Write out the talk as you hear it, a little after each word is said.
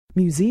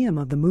Museum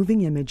of the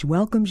Moving Image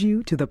welcomes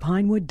you to the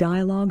Pinewood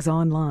Dialogues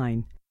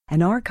Online,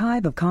 an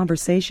archive of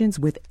conversations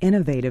with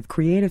innovative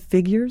creative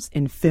figures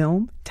in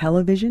film,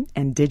 television,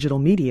 and digital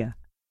media.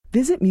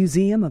 Visit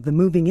Museum of the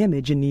Moving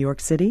Image in New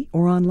York City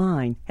or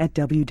online at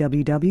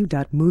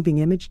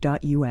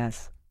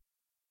www.movingimage.us.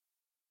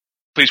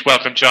 Please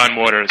welcome John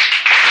Waters.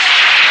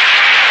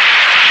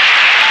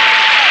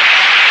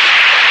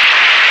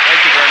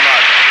 Thank you very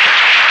much.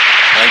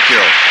 Thank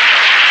you.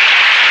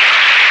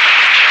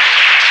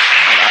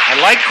 I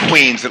like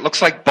Queens. It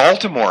looks like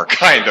Baltimore,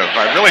 kind of.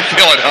 I really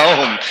feel at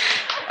home.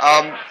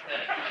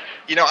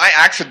 I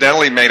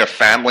accidentally made a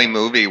family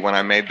movie when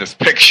I made this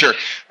picture.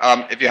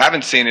 If you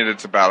haven't seen it,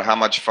 it's about how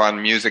much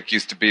fun music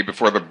used to be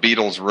before the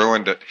Beatles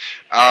ruined it.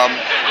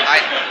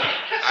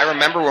 I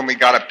remember when we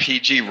got a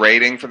PG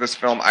rating for this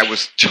film, I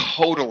was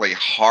totally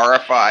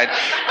horrified.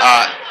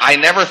 I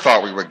never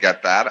thought we would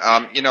get that.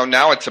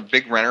 Now it's a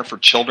big renter for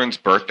children's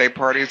birthday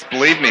parties.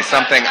 Believe me,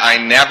 something I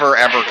never,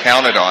 ever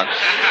counted on.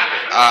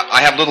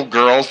 I have little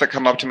girls that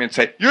come up to me and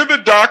say, "You're the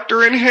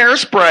doctor in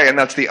Hairspray," and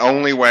that's the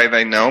only way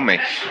they know me.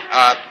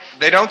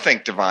 They don't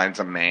think Divine's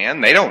a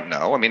man. They don't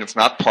know. I mean, it's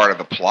not part of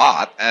the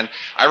plot. And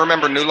I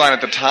remember New Line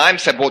at the time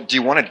said, "Well, do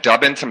you want to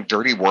dub in some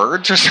dirty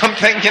words or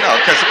something?"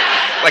 Because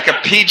like a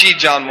PG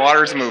John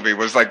Waters movie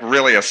was like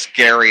really a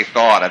scary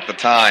thought at the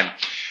time.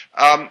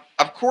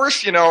 Of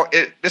course,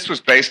 this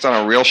was based on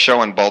a real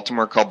show in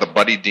Baltimore called The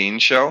Buddy Dean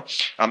Show.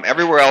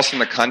 Everywhere else in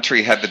the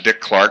country had the Dick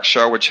Clark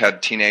Show, which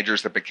had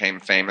teenagers that became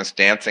famous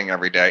dancing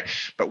every day.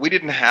 But we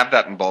didn't have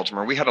that in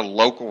Baltimore. We had a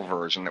local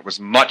version that was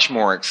much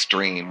more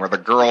extreme, where the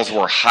girls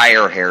wore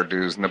higher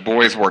hairdos and the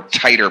boys wore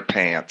tighter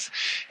pants.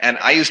 And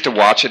I used to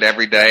watch it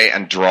every day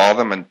and draw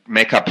them and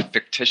make up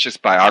fictitious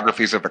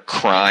biographies of the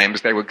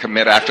crimes they would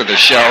commit after the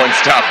show and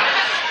stuff.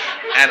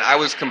 And I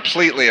was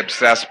completely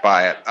obsessed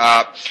by it.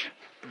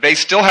 They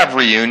still have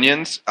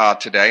reunions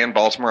today in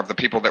Baltimore of the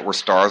people that were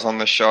stars on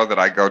the show that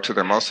I go to.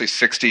 They're mostly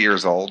 60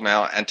 years old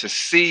now. And to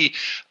see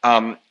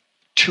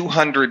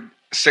 200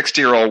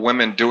 60-year-old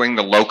women doing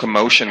the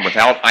locomotion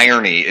without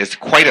irony is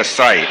quite a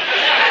sight.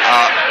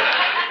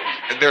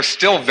 They're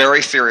still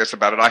very serious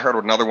about it. I heard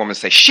another woman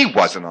say, "She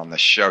wasn't on the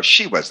show.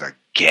 She was a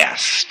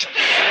guest."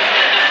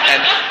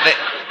 And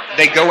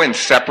they go in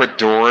separate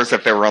doors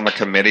if they were on the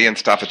committee and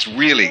stuff. It's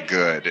really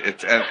good.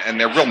 And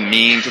they're real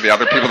mean to the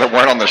other people that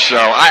weren't on the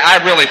show.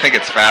 I really think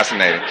it's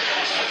fascinating.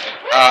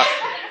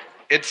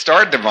 It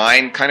starred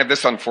Divine.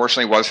 This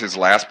unfortunately was his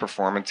last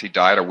performance. He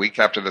died a week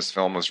after this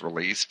film was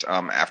released,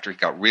 after he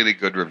got really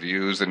good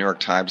reviews. The New York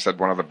Times said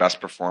one of the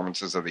best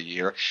performances of the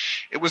year.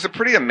 It was a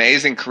pretty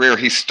amazing career.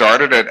 He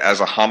started it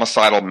as a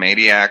homicidal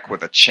maniac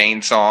with a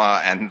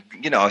chainsaw, and,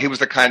 he was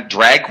the kind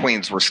drag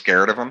queens were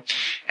scared of him.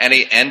 And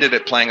he ended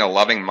it playing a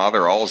loving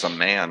mother, all as a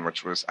man,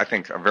 which was, I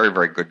think, a very,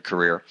 very good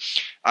career.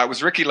 It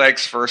was Ricki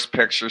Lake's first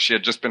picture. She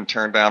had just been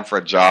turned down for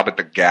a job at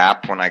the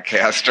Gap when I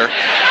cast her.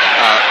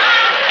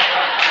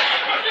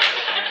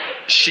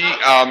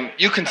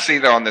 You can see,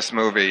 though, in this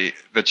movie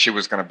that she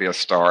was going to be a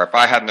star. If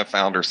I hadn't have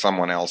found her,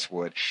 someone else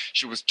would.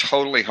 She was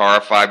totally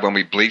horrified when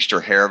we bleached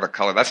her hair the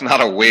color. That's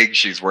not a wig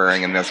she's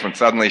wearing in this one.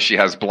 Suddenly she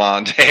has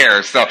blonde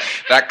hair. So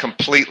that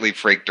completely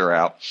freaked her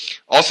out.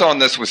 Also on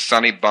this was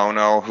Sonny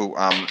Bono, who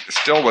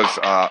still was,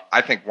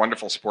 I think,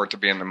 wonderful sport to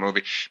be in the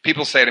movie.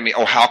 People say to me,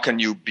 "Oh, how can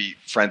you be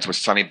friends with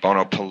Sonny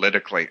Bono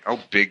politically?" Oh,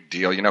 big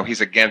deal.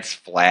 He's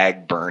against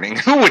flag burning.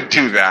 Who would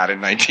do that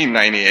in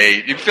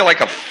 1998? You'd feel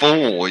like a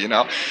fool,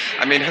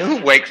 I mean, who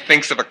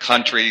thinks of a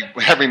country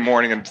every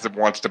morning and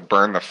wants to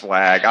burn the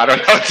flag? I don't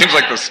know. It seems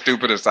like the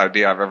stupidest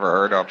idea I've ever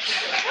heard of.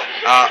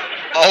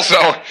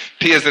 Also,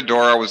 Pia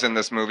Zadora was in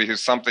this movie,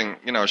 who's something,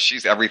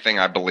 she's everything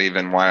I believe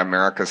in, why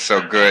America's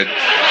so good.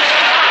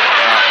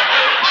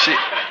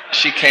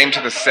 She came to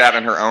the set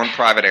in her own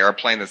private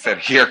airplane that said,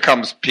 "Here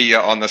comes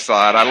Pia" on the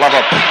side. I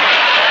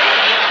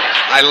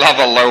love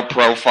a low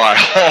profile.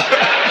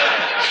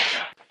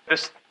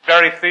 This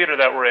very theater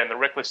that we're in, the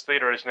Rickless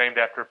Theater, is named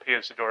after Pia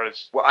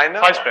Zadora's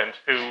husband,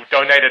 who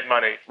donated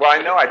money. Well, I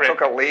know. I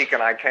took a leak,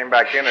 and I came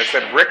back in and it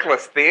said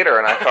Rickless Theater,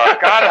 and I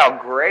thought, God, how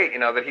great,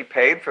 that he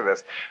paid for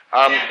this.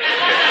 And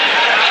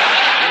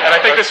I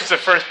think this is the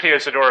first Pia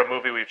Zadora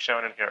movie we've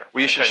shown in here.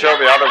 Well, you should show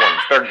the other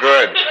ones. They're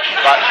good.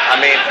 But,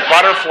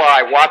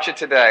 Butterfly, watch it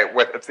today.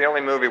 It's the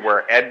only movie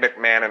where Ed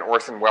McMahon and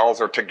Orson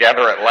Welles are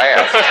together at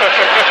last.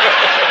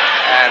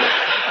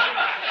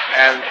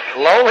 And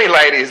Lonely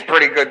Lady is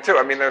pretty good,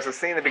 too. There's a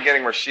scene in the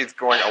beginning where she's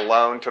going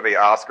alone to the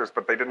Oscars,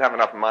 but they didn't have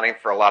enough money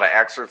for a lot of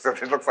extras, so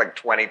it looks like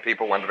 20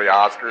 people went to the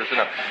Oscars,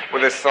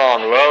 with this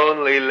song,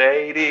 Lonely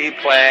Lady,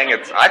 playing.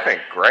 It's, I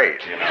think,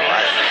 great,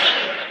 I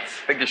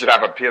think you should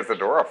have a Pia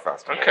Zadora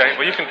festival. Okay,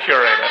 well, you can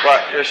curate it.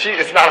 But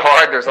it's not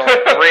hard. There's only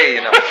 3,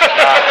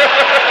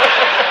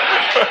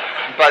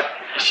 But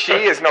she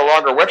is no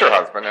longer with her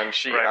husband, and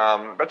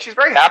but she's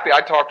very happy.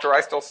 I talk to her,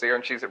 I still see her,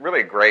 and she's really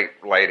a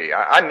great lady.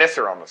 I miss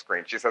her on the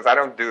screen. She says, "I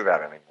don't do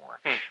that anymore."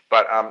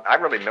 But I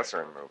really miss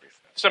her in movies.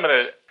 Some of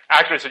the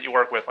actors that you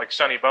work with, like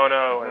Sonny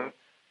Bono and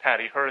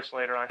Patty Hearst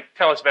later on.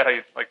 Tell us about how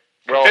you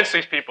convince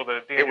these people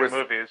to be in your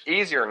movies. It was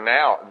easier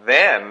now.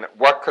 Then,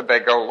 what could they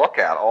go look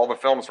at? All the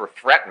films were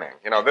threatening.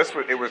 You know,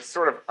 it was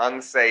sort of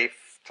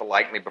unsafe to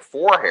like me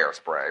before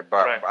Hairspray,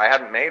 but I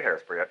hadn't made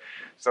Hairspray yet.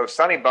 So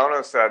Sonny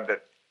Bono said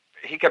that,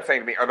 he kept saying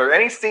to me, are there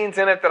any scenes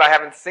in it that I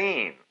haven't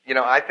seen? You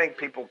know, I think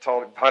people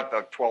thought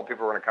the 12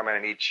 people were going to come in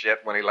and eat shit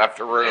when he left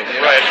the room. You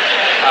know? Right.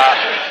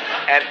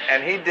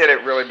 And he did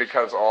it really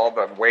because all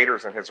the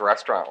waiters in his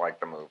restaurant liked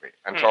the movie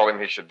and told him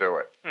he should do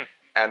it.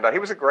 And he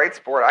was a great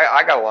sport.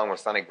 I got along with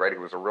Sonny great. He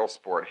was a real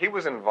sport. He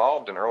was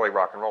involved in early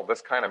rock and roll,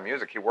 this kind of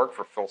music. He worked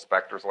for Phil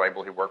Spector's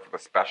label. He worked for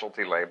the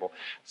Specialty label.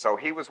 So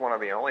he was one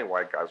of the only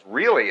white guys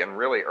really in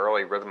really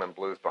early rhythm and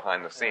blues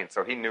behind the scenes.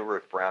 So he knew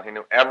Ruth Brown. He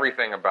knew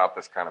everything about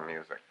this kind of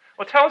music.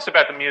 Well, tell us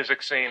about the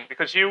music scene,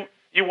 because you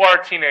were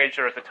a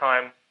teenager at the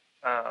time.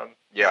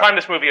 The time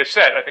this movie is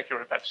set, I think you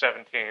were about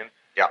 17.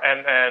 Yeah.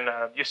 And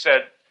you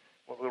said,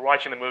 when we were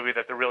watching the movie,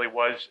 that there really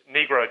was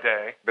Negro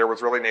Day. There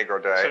was really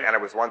Negro Day, and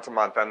it was once a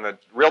month. And the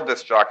real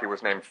disc jockey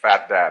was named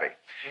Fat Daddy.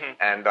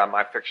 And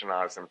I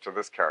fictionalized him to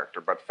this character.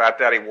 But Fat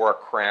Daddy wore a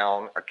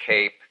crown, a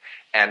cape,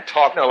 and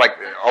talked,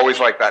 always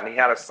like that. And he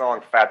had a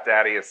song, Fat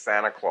Daddy is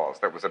Santa Claus,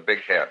 that was a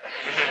big hit.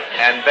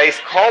 And they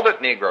called it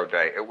Negro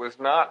Day. It was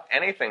not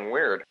anything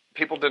weird.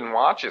 People didn't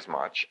watch as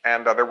much,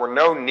 and there were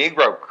no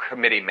Negro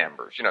committee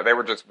members. You know, they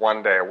were just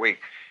one day a week.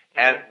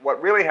 And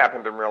what really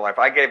happened in real life,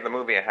 I gave the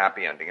movie a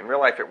happy ending. In real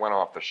life, it went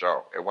off the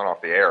show. It went off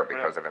the air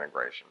because of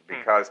integration.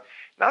 Because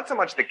not so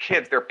much the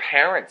kids, their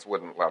parents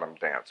wouldn't let them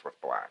dance with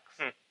blacks.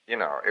 You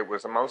know, it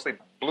was mostly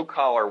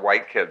blue-collar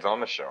white kids on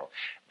the show.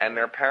 And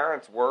their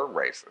parents were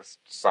racist.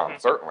 Some,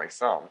 certainly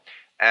some.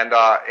 And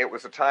it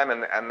was a time,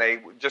 and they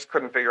just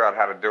couldn't figure out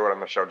how to do it,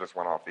 and the show just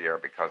went off the air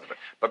because of it.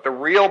 But the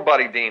real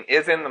Buddy Dean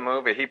is in the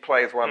movie. He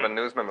plays one of the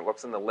newsmen that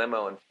looks in the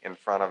limo in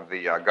front of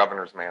the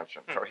governor's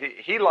mansion. So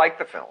he liked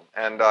the film,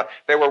 and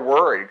they were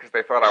worried because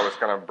they thought I was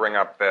going to bring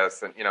up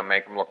this and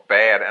make him look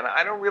bad. And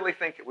I don't really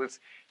think it was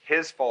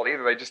his fault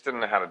either. They just didn't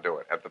know how to do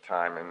it at the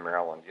time in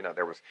Maryland.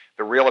 There was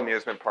the real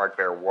amusement park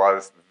there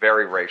was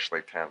very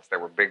racially tense. There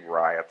were big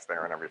riots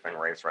there and everything,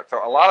 race riots.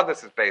 So a lot of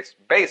this is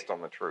based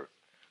on the truth.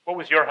 What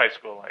was your high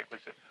school like?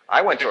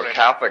 I went to a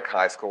Catholic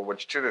high school,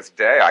 which to this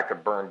day I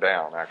could burn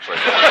down, actually.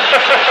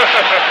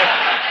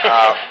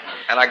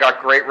 And I got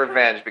great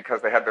revenge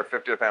because they had their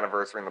 50th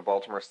anniversary, and the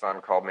Baltimore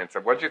Sun called me and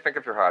said, "What did you think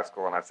of your high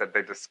school?" And I said,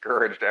 "They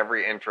discouraged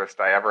every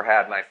interest I ever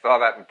had," and I saw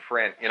that in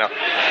print.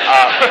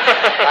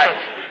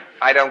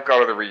 I don't go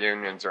to the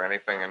reunions or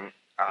anything, and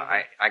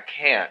I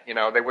can't.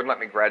 They wouldn't let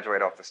me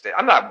graduate off the stage.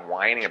 I'm not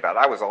whining about it.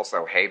 I was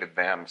also hated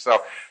them.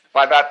 So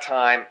by that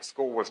time,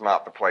 school was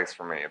not the place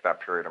for me at that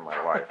period of my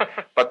life.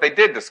 But they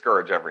did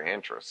discourage every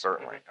interest,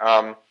 certainly.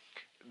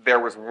 There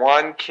was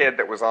one kid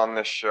that was on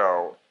this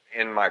show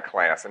in my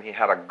class, and he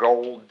had a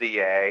gold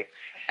DA,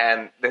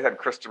 and they had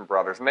Christian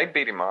Brothers, and they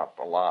beat him up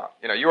a lot.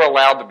 You were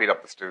allowed to beat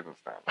up the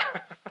students then.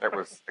 It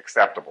was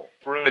acceptable.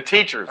 The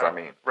teachers,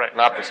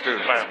 not the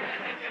students. Right.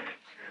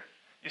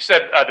 You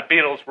said the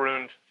Beatles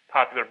ruined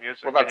popular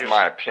music. Well, that's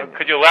my opinion.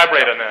 Could you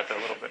elaborate on that a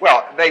little bit?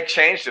 Well, they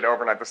changed it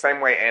overnight. The same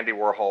way Andy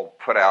Warhol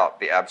put out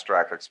the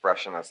abstract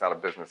expressionists out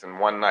of business in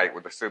one night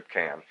with a soup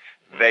can,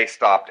 they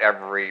stopped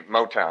every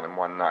Motown in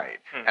one night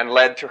and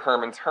led to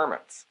Herman's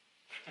Hermits.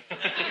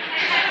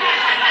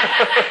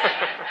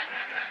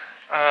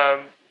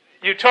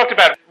 You talked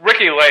about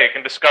Ricki Lake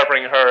and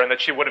discovering her and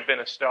that she would have been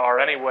a star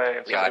anyway,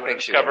 and somebody would have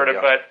discovered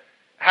it, but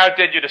how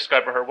did you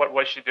discover her? What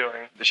was she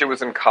doing? She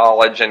was in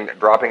college and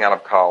dropping out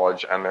of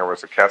college, and there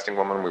was a casting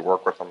woman we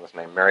worked with on this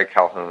named Mary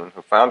Calhoun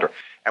who found her.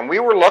 And we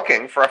were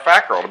looking for a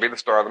fat girl to be the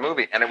star of the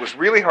movie, and it was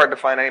really hard to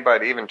find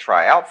anybody to even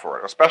try out for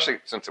it, especially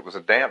since it was a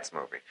dance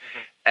movie.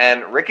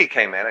 And Ricki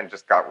came in and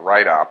just got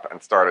right up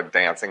and started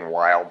dancing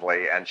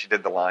wildly, and she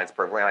did the lines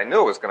perfectly, and I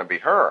knew it was going to be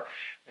her.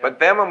 But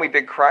then when we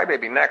did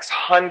Crybaby next,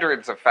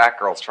 hundreds of fat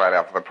girls tried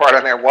out for the part,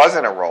 and there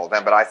wasn't a role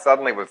then, but I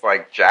suddenly was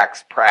like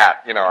Jax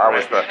Pratt, I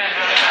was the...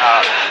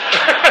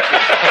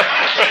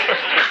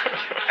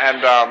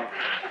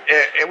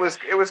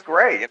 It was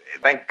great.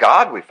 Thank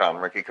God we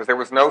found Ricki, because there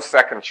was no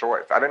second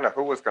choice. I didn't know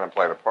who was going to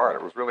play the part.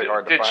 It was really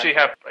hard to find. Did she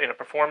have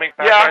performing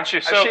background?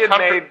 Yeah, she had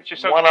made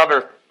one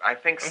other, I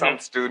think, some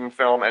student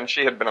film, and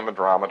she had been in the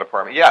drama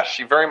department. Yes,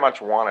 she very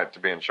much wanted to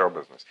be in show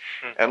business.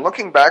 And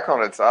looking back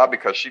on it, it's odd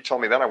because she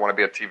told me then I want to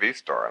be a TV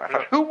star. And I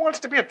thought, who wants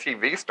to be a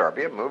TV star?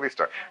 Be a movie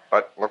star.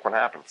 But look what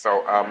happened.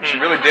 So she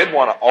really did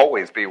want to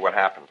always be what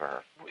happened to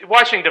her.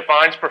 Watching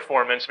Divine's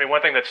performance,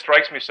 one thing that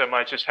strikes me so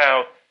much is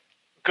how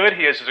good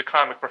he is as a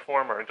comic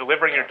performer and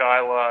delivering your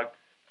dialogue.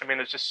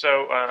 It's just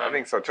so... I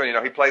think so, too.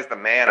 He plays the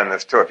man in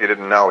this, too. If you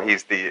didn't know,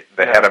 he's the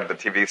head of the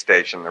TV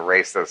station, the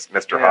racist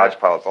Mr.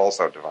 Hodgepodge, is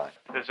also Divine.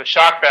 There's a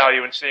shock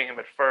value in seeing him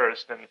at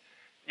first. And,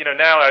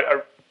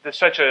 now there's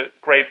such a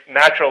great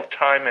natural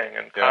timing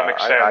and comic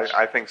sense.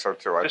 I think so,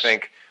 too. I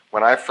think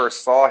when I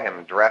first saw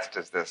him dressed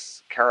as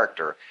this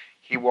character,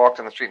 he walked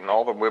in the street and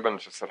all the women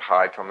just said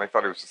hi to him. They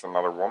thought he was just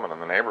another woman in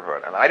the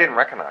neighborhood. And I didn't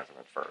recognize him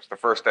at first, the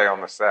first day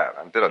on the set.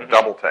 I did a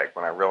double take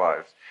when I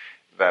realized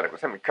that it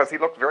was him, because he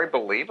looked very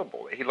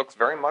believable. He looks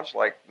very much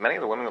like many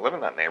of the women that live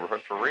in that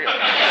neighborhood for real.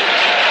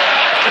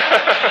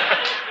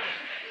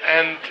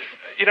 And,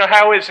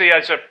 how is he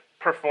as a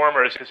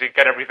performer? Does he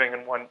get everything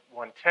in one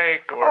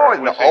take? Or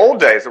in the old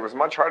days, it was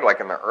much harder. Like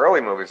in the early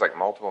movies, like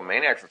Multiple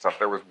Maniacs and stuff,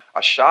 there was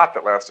a shot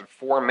that lasted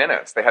 4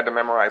 minutes. They had to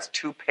memorize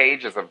 2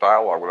 pages of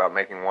dialogue without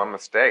making one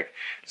mistake.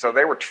 So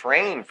they were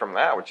trained from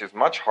that, which is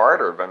much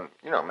harder than,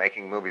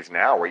 making movies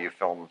now where you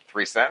film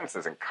 3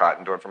 sentences and cut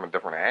and do it from a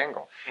different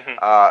angle.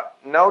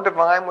 Mm-hmm. No,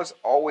 Divine was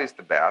always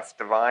the best.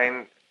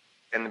 Divine,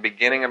 in the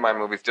beginning of my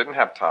movies, didn't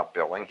have top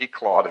billing. He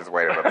clawed his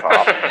way to the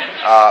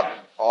top.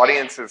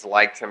 Audiences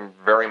liked him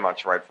very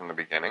much right from the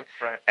beginning.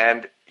 Right.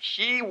 And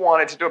he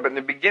wanted to do it, but in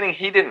the beginning,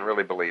 he didn't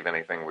really believe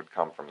anything would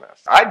come from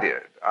this. I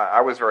did.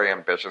 I was very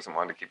ambitious and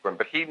wanted to keep going,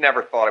 but he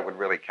never thought it would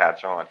really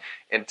catch on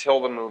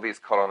until the movies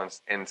caught on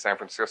in San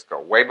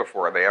Francisco, way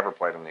before they ever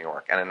played in New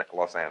York and in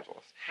Los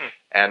Angeles.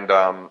 And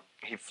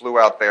he flew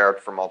out there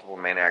for Multiple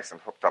Maniacs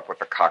and hooked up with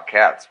the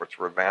Cockettes, which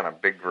were then a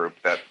big group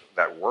that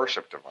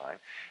worshipped Divine.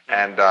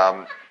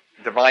 And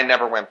Divine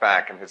never went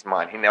back in his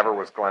mind. He never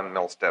was Glenn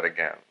Milstead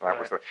again. That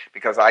was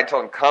because I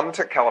told him, come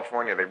to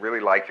California. They really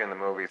like you in the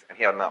movies. And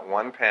he had not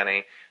one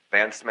penny.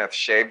 Van Smith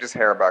shaved his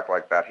hair back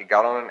like that. He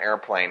got on an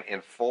airplane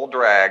in full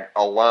drag,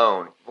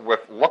 alone,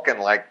 with looking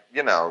like,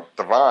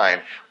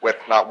 Divine, with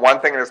not one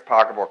thing in his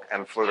pocketbook,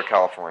 and flew to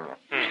California.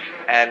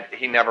 And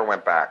he never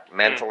went back,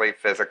 mentally,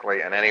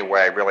 physically, in any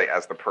way, really,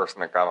 as the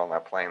person that got on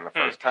that plane the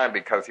first time,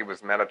 because he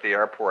was met at the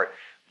airport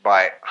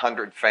by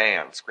 100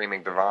 fans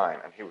screaming Divine,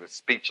 and he was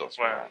speechless.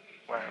 Wow.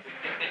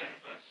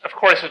 Of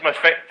course, his most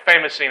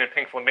famous scene in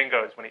Pink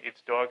Flamingos when he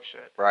eats dog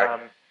shit. Right.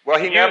 Well,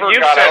 he never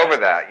got over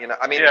that.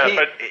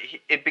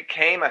 It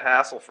became a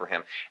hassle for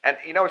him. And,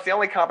 it's the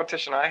only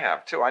competition I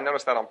have, too. I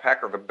noticed that on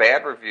Pecker. The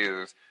bad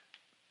reviews,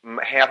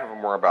 half of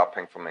them were about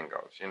Pink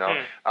Flamingos,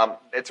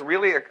 It's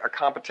really a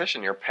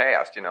competition, your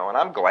past, and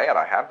I'm glad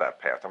I have that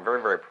past. I'm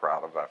very, very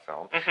proud of that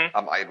film.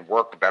 It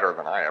worked better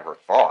than I ever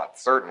thought,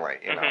 certainly,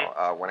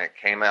 when it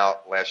came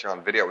out last year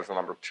on video, it was the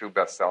number 2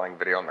 best-selling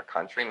video in the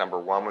country. Number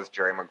 1 was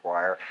Jerry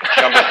Maguire.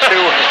 Number 2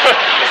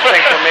 was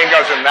Pink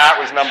Flamingos, and that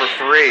was number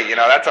 3.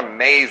 That's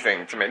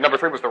amazing to me. Number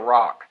 3 was The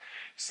Rock.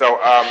 So,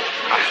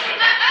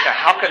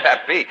 how could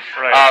that be?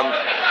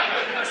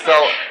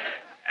 Right.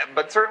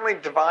 But certainly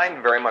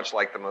Divine very much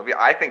liked the movie.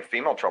 I think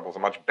Female Trouble is a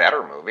much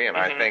better movie, and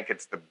I think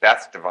it's the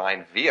best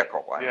Divine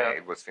vehicle I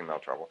made was Female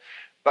Trouble.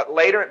 But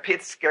later,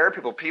 it scared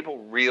people. People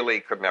really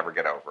could never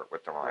get over it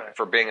with Divine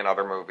for being in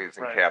other movies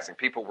and casting.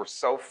 People were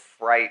so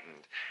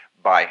frightened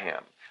by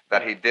him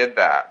that he did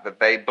that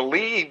they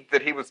believed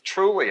that he was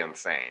truly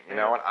insane, And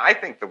I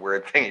think the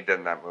weird thing he did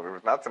in that movie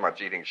was not so much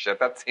eating shit.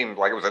 That seemed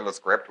like it was in the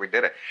script. We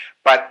did it.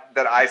 But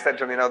that I said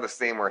to him, the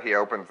scene where he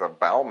opens a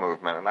bowel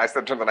movement, and I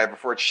said to him the night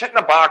before, shit in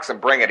a box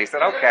and bring it. He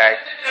said, okay.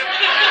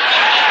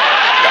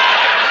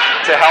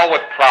 To hell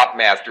with prop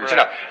masters.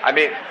 Right.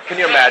 Can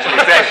you imagine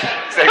me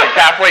saying to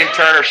Kathleen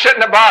Turner, shit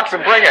in a box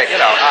and bring it,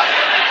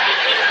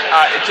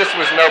 it just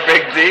was no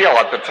big deal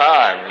at the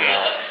time,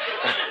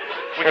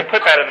 We can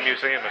put that in the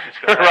museum if you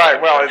still Right,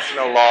 well, it's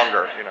no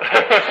longer,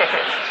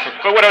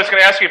 But what I was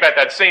going to ask you about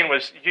that scene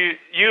was,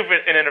 you've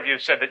in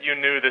interviews said that you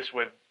knew this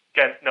would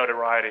get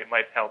notoriety. It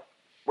might help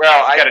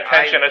get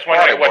attention. I was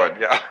wondering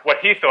what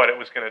he thought it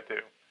was going to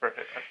do.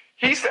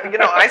 He said,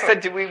 I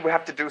said, do we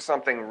have to do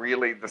something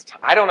really this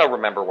time? I don't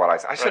remember what I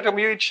said. I said to him,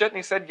 you eat shit? And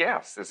he said,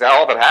 yes. Is that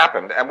all that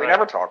happened? And we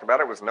never talked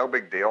about it. It was no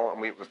big deal.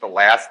 And it was the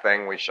last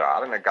thing we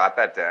shot, and it got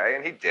that day,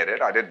 and he did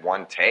it. I did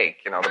one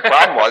take. The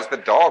problem was the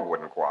dog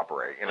wouldn't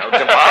cooperate.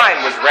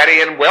 Divine was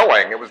ready and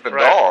willing. It was the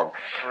dog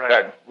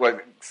that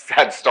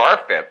had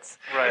star fits.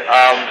 Right. And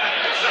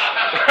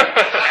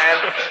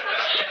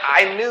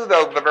I knew,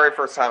 though, the very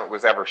first time it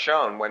was ever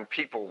shown, when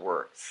people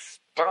were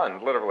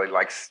stunned, literally,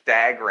 like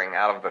staggering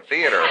out of the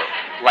theater,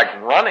 like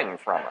running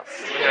from us,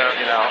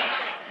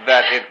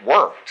 that it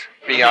worked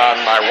beyond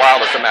my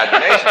wildest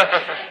imagination.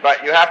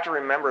 But you have to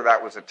remember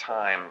that was a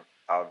time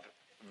of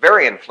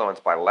very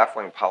influenced by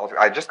left-wing politics.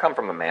 I had just come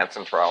from the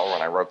Manson trial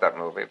when I wrote that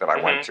movie that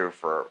I went to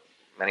for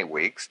many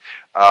weeks.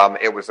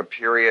 It was a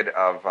period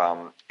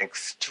of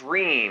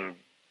extreme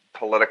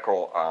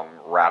political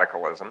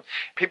radicalism.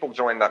 People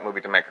joined that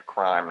movie to make a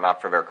crime,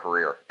 not for their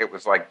career. It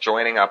was like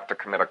joining up to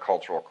commit a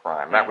cultural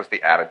crime. That was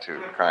the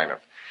attitude, kind of.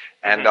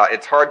 And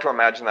it's hard to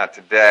imagine that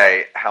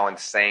today, how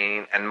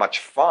insane and much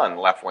fun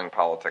left-wing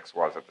politics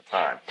was at the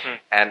time.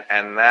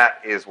 And that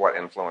is what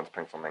influenced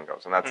Pink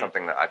Flamingos. And that's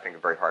something that I think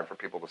is very hard for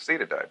people to see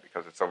today,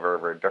 because it's so very,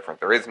 very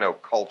different. There is no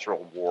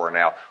cultural war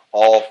now.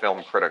 All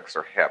film critics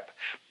are hip.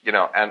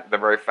 And the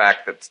very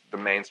fact that the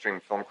mainstream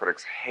film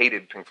critics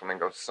hated Pink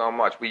Flamingos so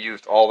much, we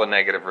used all the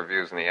negative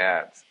reviews in the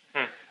ads.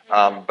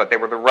 But they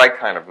were the right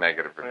kind of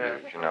negative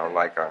reviews,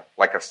 like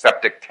a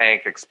septic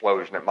tank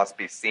explosion. It must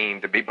be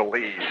seen to be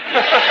believed.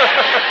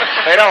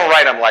 They don't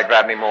write them like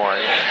that anymore.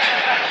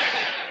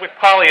 With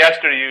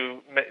Polyester,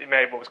 you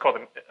made what was called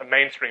a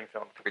mainstream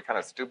film. It'd be kind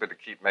of stupid to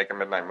keep making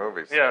midnight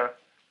movies. Yeah,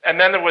 and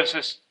then there was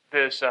this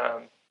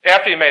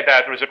after you made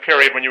that, there was a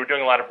period when you were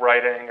doing a lot of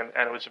writing, and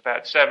it was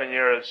about 7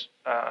 years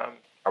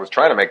I was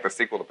trying to make the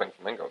sequel to Pink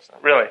Flamingos.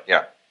 Really?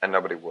 Yeah, and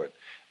nobody would.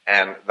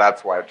 And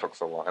that's why it took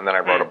so long. And then I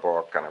wrote a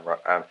book,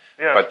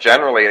 but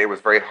generally it was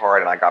very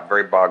hard, and I got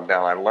very bogged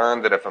down. I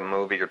learned that if a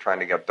movie you're trying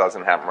to get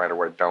doesn't happen right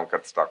away, don't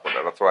get stuck with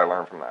it. That's what I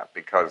learned from that,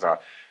 because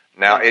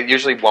now it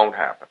usually won't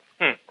happen,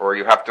 or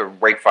you have to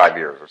wait 5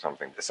 years or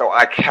something. So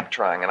I kept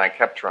trying,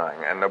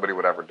 and nobody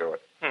would ever do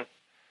it.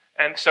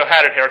 And so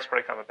how did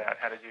Hairspray come about?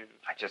 How did you...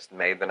 I just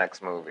made the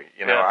next movie.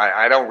 You know,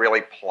 I don't really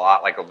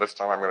plot, like, oh, this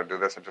time I'm going to do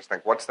this. I just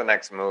think, what's the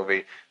next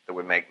movie that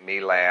would make me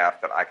laugh,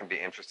 that I can be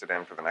interested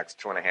in for the next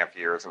 2.5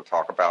 years and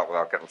talk about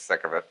without getting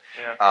sick of it?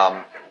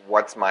 Yeah.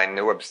 What's my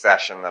new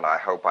obsession that I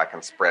hope I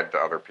can spread to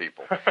other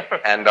people?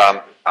 And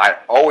I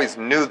always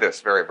knew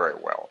this very, very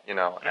well, you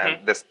know,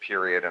 and this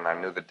period, and I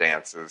knew the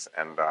dances,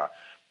 and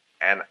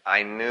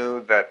I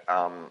knew that...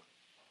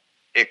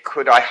 it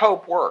could, I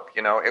hope, work.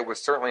 You know, it was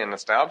certainly a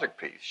nostalgic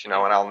piece, you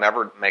know, and I'll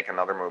never make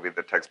another movie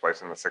that takes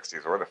place in the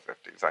 60s or the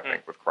 50s, I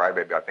think, with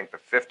Crybaby. I think the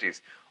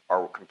 50s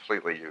are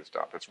completely used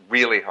up. It's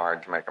really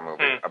hard to make a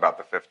movie about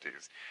the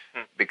 50s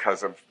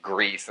because of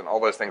Grease, and all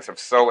those things have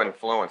so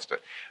influenced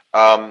it.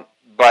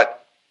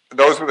 But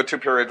those were the two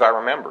periods I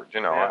remembered,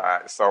 you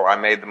know, so I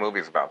made the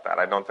movies about that.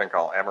 I don't think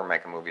I'll ever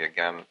make a movie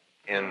again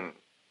in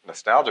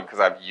nostalgia, because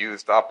I've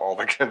used up all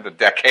the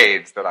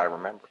decades that I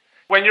remember.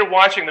 When you're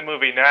watching the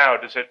movie now,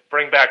 does it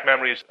bring back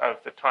memories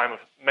of the time of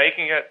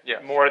making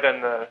it more than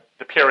the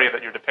period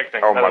that you're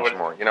depicting? Oh, much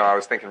more. You know, I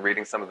was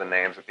reading some of the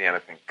names at the end, I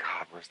think,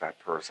 God, where's that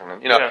person?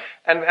 And, you know,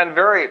 and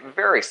very,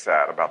 very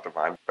sad about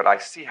Divine, but I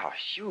see how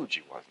huge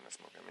he was in this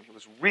movie. I mean, he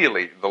was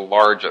really the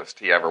largest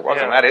he ever was,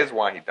 and that is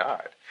why he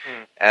died.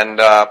 And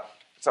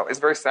so it's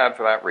very sad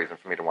for that reason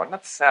for me to watch.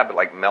 Not sad, but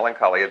like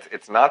melancholy.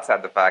 It's not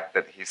sad the fact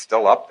that he's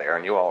still up there,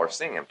 and you all are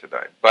seeing him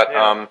today.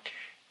 But...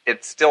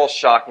 it's still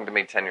shocking to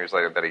me 10 years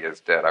later that he is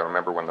dead. I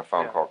remember when the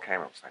phone call came,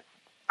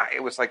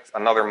 it was like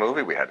another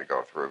movie we had to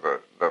go through,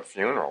 the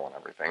funeral and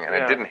everything, and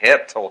it didn't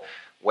hit till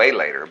way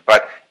later.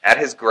 But at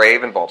his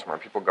grave in Baltimore,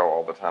 people go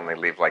all the time, they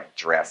leave like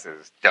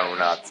dresses,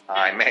 donuts,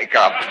 eye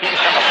makeup, you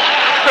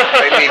know.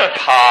 They leave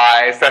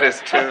pies at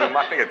his tomb.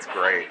 I think it's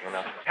great, you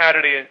know. How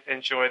did he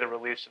enjoy the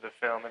release of the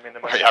film? I mean,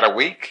 he had a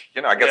week.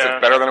 You know, I guess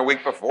it's better than a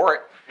week before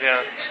it.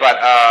 Yeah.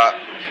 But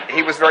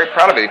he was very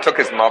proud of it. He took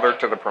his mother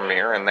to the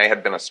premiere, and they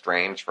had been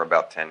estranged for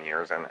about 10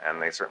 years, and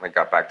they certainly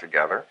got back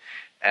together.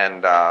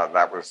 And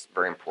that was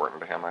very important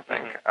to him, I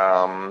think.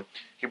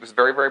 He was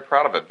very, very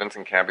proud of it.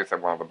 Vincent Canby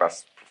said one of the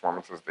best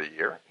performances of the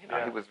year. You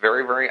know, he was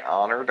very, very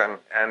honored.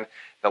 And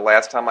the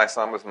last time I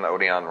saw him was in the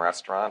Odeon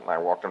restaurant, and I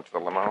walked him to the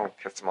limo,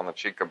 kissed him on the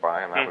cheek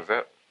goodbye, and that was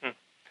it.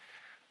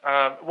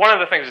 One of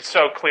the things that's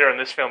so clear in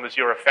this film is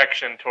your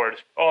affection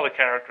towards all the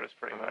characters,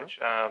 pretty much.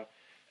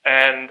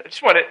 And I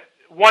just wanted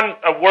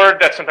a word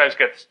that sometimes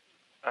gets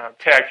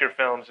tagged to your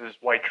films is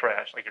white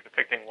trash, like you're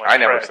depicting white trash. I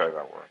never say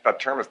that word. That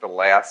term is the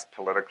last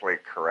politically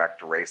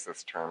correct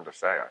racist term to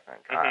say, I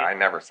think. I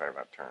never say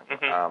that term.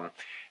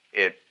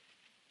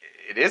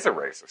 It is a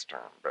racist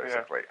term,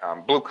 basically.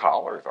 Blue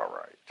collar is all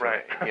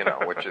right. You know,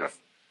 which is,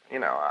 you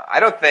know, I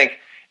don't think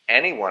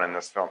anyone in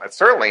this film,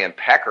 certainly in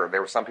Pecker,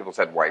 there were some people who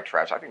said white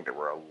trash. I think they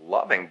were a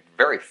loving,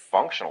 very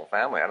functional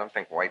family. I don't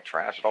think white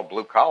trash at all.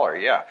 Blue collar,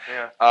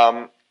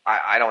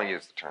 I don't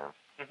use the term.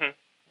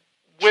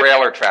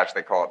 Trailer trash,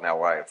 they call it in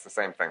L.A. It's the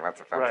same thing.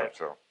 That's offensive,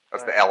 too.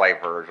 That's the L.A.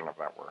 version of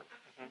that word.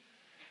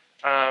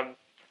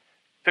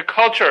 The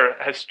culture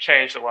has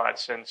changed a lot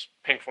since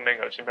Pink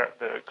Flamingos.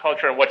 The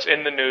culture and what's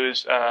in the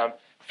news.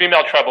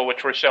 Female Trouble,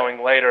 which we're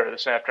showing later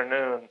this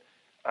afternoon,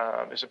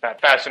 is about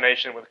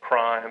fascination with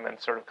crime, and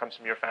sort of comes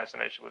from your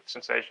fascination with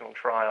sensational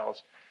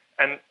trials.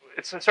 And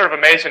it's sort of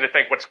amazing to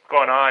think what's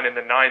going on in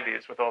the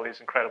 90s with all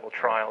these incredible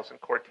trials and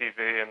court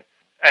TV,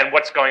 and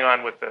what's going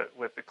on with the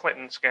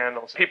Clinton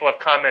scandals. People have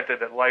commented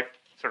that life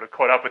sort of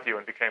caught up with you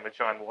and became a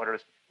John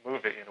Waters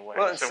movie in a way.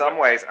 Well, in some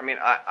ways, I mean,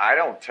 I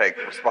don't take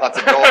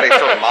responsibility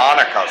for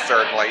Monica,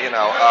 certainly. You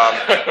know,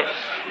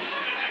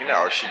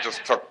 she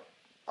just took,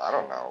 I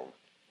don't know,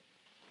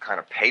 kind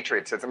of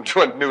patriotism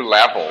to a new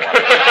level.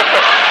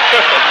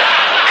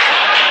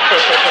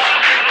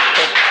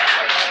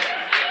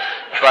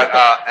 But,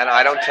 and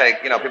I don't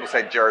take, you know, people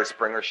say Jerry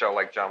Springer show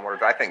like John Waters.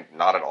 I think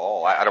not at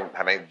all. I don't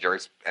have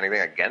anything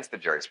against the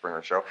Jerry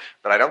Springer show,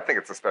 but I don't think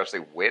it's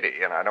especially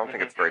witty, and I don't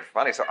think it's very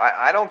funny. So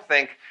I don't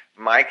think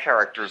my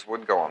characters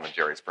would go on the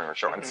Jerry Springer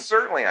show. And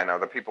certainly I know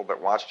the people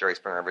that watch Jerry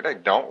Springer every day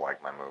don't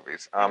like my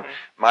movies.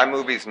 My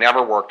movies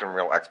never worked in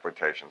real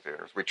exploitation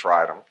theaters. We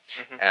tried them,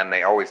 and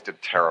they always did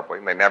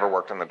terribly. They never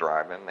worked in the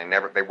drive-in.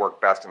 They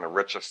work best in the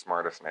richest,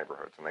 smartest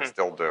neighborhoods, and they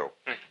still do.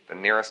 The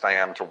nearest I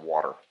am to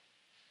water.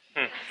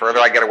 The further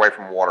I get away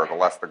from water, the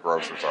less the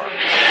grosses are.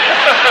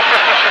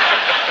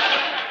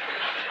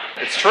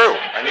 It's true.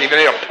 And even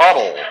in a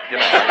puddle, you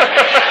know.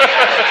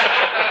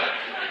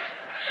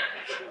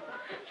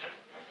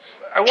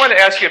 I want to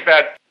ask you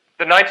about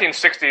the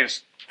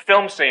 1960s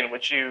film scene,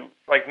 which you,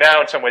 like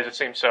now in some ways it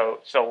seems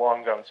so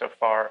long ago and so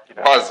far. You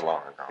know. It was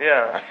long ago.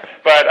 Yeah.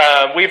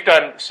 But we've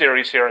done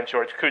series here on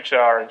George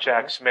Kuchar and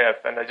Jack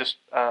Smith, and I just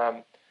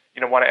want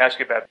to ask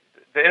you about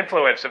the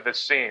influence of this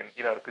scene,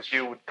 because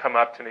you would come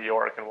up to New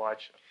York and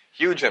watch.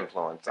 Huge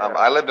influence.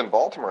 I lived in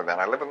Baltimore then.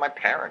 I lived with my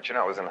parents.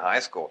 I was in high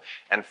school.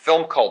 And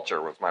Film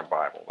Culture was my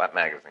Bible, that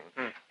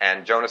magazine.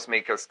 And Jonas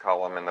Mekas'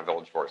 column in the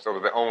Village Voice. Those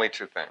were the only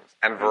two things.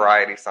 And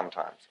Variety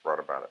sometimes wrote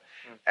about it.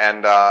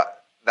 And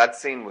that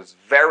scene was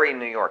very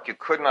New York. You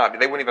could not,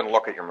 they wouldn't even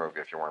look at your movie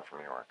if you weren't from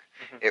New York.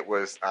 It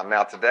was,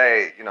 now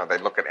today, they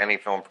look at any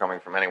film coming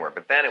from anywhere.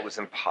 But then it was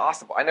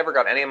impossible. I never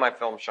got any of my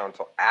films shown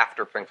until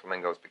after Pink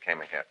Flamingos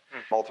became a hit.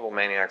 Multiple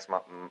Maniacs,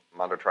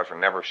 Mondo Treasure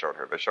never showed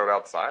here. They showed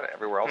outside,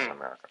 everywhere else in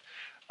America.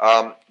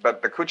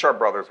 But the Kuchar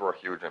brothers were a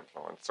huge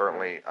influence.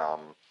 Certainly,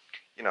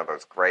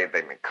 those great,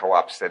 they made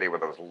Co-op City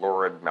with those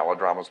lurid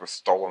melodramas with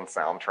stolen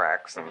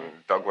soundtracks and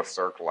Douglas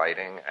Sirk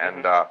lighting.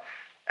 And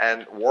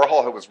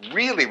Warhol, who was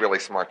really, really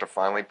smart to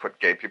finally put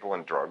gay people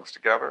and drugs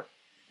together,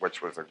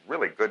 which was a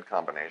really good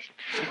combination.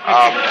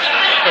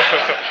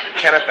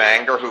 Kenneth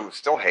Anger, who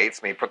still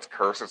hates me, puts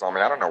curses on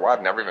me. I don't know why.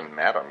 I've never even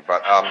met him.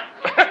 But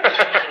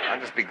I'll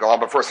just be gone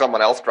before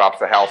someone else drops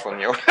the house on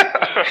you. But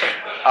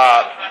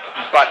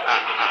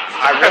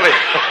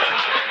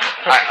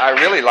I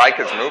really like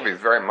his movies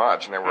very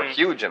much, and they were a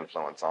huge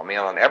influence on me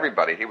and on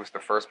everybody. He was the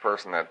first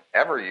person that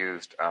ever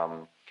used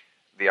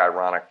the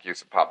ironic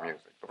use of pop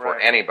music before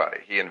anybody.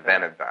 He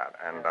invented that,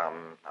 and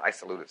I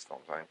salute his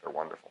films. I think they're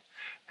wonderful.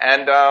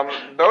 And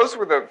those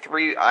were the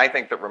three, I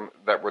think, that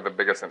were the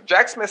biggest.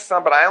 Jack Smith's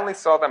some, but I only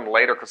saw them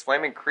later because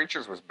Flaming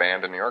Creatures was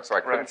banned in New York, so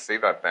I couldn't see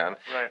that then.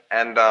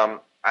 And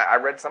I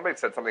read somebody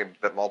said something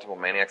that Multiple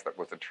Maniacs that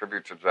was a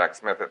tribute to Jack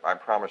Smith. I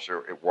promise you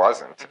it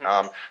wasn't.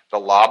 The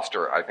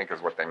Lobster, I think,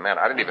 is what they meant.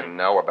 I didn't even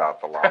know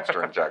about The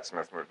Lobster in Jack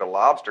Smith's movie. The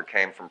Lobster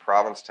came from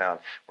Provincetown,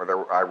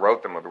 I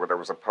wrote them where there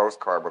was a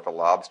postcard with a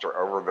lobster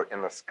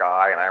in the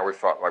sky, and I always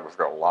thought it was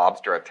a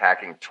lobster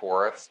attacking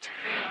tourists.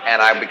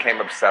 And I became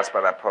obsessed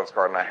by that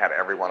postcard, and I had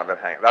every one of it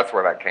hanging. That's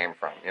where that came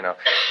from,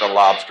 the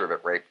lobster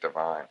that raped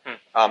Divine.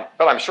 But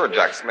I'm sure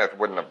Jack Smith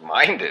wouldn't have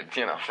minded,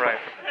 Right.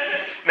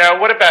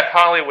 Now, what about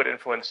Hollywood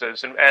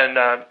influences? And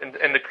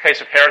in the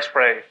case of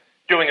Hairspray,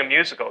 doing a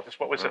musical, just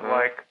what was it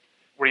like?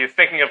 Were you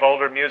thinking of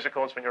older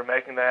musicals when you were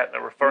making that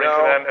and referring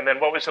to them? And then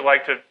what was it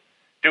like to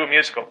do a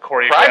musical?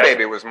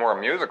 Crybaby was more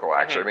a musical,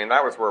 actually. I mean,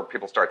 that was where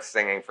people start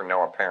singing for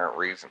no apparent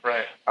reason.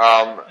 Right.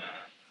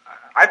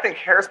 I think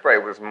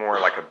Hairspray was more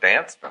like a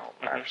dance film,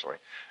 actually.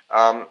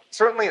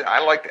 Certainly, I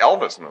liked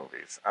Elvis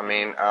movies. I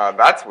mean,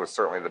 that was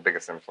certainly the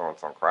biggest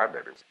influence on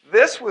Crybaby.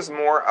 This was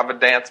more of a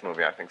dance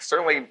movie, I think.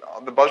 Certainly,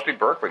 the Busby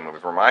Berkeley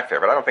movies were my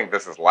favorite. I don't think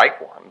this is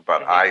like one,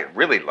 but I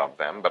really loved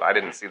them. But I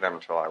didn't see them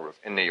until I was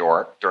in New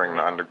York during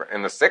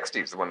in the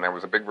 60s when there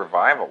was a big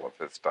revival of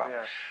his stuff.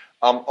 Yeah.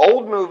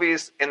 Old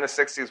movies in the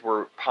 60s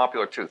were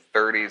popular, too.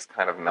 30s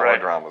kind of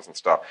melodramas and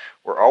stuff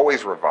were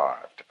always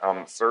revived.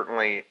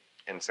 Certainly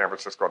in San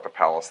Francisco at the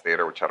Palace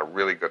Theater, which had a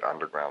really good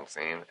underground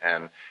scene,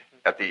 and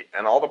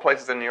all the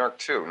places in New York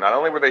too. Not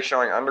only were they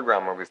showing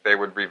underground movies, they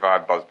would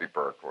revive Busby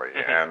Berkeley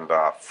and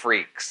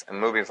Freaks and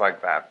movies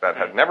like that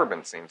had never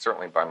been seen,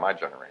 certainly by my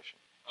generation.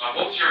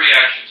 What was your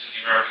reaction to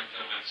the American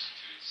Film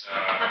Institute's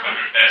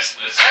 100 Best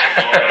list?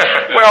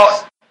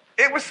 Well,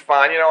 it was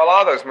fun. A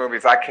lot of those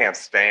movies I can't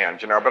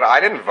stand, but I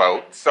didn't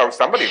vote, so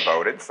somebody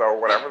voted, so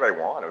whatever they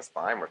want is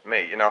fine with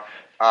me,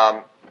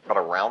 But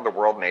Around the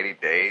World in 80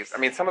 Days, I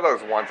mean, some of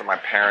those ones that my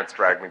parents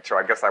dragged me to,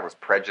 I guess I was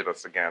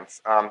prejudiced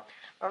against.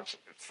 It's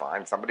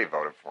fine. Somebody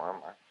voted for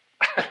him.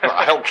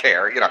 I don't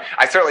care.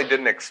 I certainly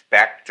didn't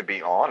expect to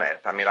be on it.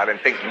 I mean, I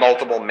didn't think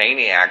Multiple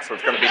Maniacs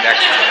was going to be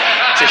next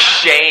to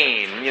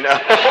Shane, It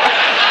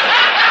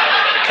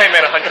came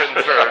in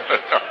 103rd.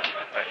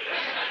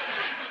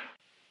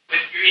 With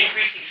your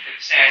increasing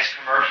success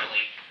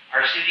commercially,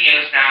 are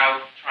studios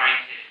now trying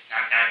to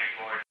knock down your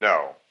door?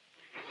 No.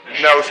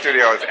 No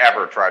studio has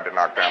ever tried to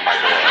knock down my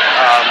door.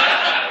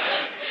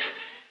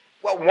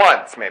 Well,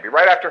 once, maybe.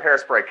 Right after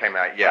Hairspray came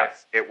out,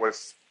 yes. It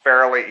was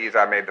fairly easy.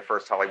 I made the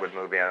first Hollywood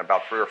movie, and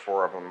about 3 or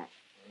 4 of them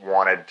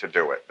wanted to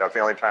do it. That's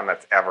the only time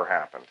that's ever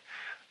happened.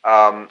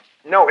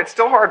 No, it's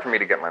still hard for me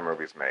to get my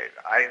movies made.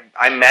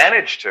 I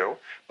managed to,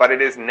 but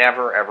it is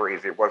never, ever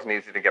easy. It wasn't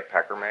easy to get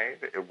Pecker made.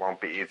 It won't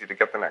be easy to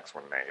get the next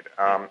one made.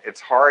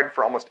 It's hard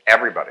for almost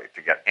everybody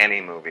to get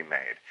any movie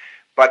made.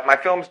 But my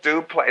films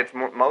do play. It's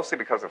mostly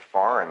because of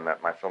foreign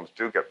that my films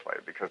do get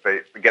played, because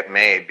they get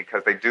made,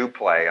 because they do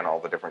play in all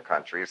the different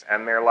countries,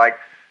 and they're like,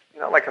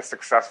 like a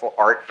successful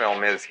art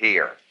film is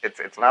here.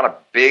 It's not a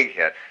big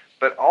hit,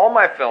 but all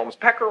my films,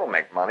 Pecker will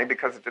make money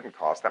because it didn't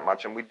cost that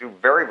much, and we do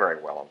very,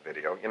 very well on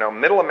video.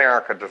 Middle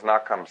America does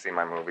not come see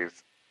my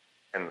movies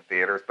in the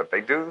theaters, but they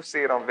do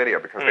see it on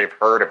video because they've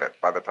heard of it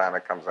by the time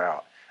it comes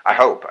out. I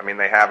hope. I mean,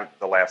 they have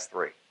the last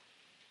 3.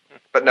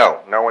 But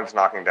no one's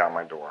knocking down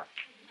my door.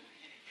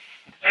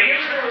 Are you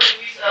ever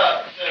release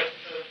the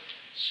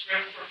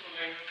script for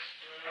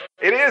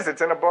Flamingos? It is.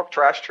 It's in a book,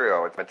 Trash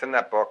Trio. It's in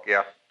that book,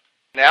 yeah.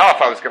 Now,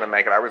 if I was going to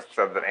make it, I would have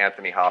said that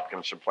Anthony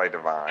Hopkins should play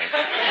Divine. And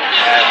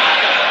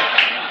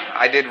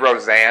I did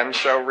Roseanne's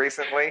show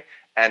recently,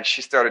 And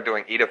she started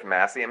doing Edith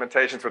Massey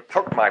imitations, which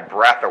took my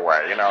breath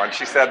away, And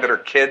she said that her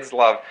kids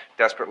love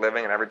Desperate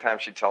Living, and every time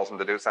she tells them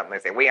to do something, they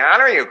say, "We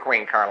honor you,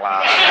 Queen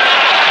Carlotta."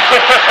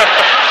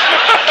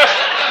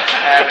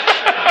 And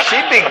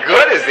she'd be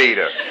good as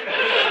Edith.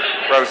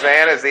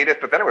 Roseanne as Edith,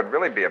 but then it would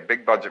really be a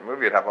big-budget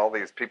movie. You'd have all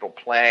these people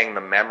playing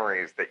the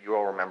memories that you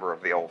all remember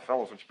of the old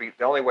films, which would be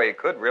the only way you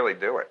could really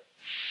do it.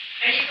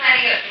 Are you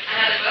planning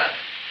another book?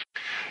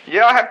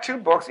 Yeah, I have 2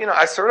 books.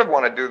 I sort of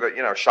want to do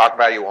the, shock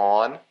value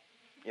on,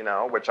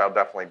 which I'll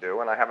definitely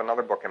do, and I have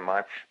another book in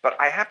mind. But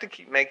I have to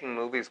keep making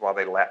movies while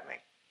they let me,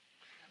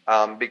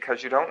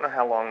 because you don't know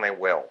how long they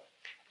will.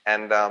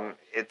 And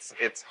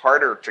it's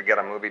harder to get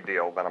a movie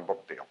deal than a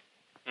book deal.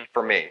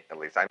 For me, at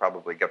least. I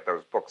probably get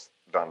those books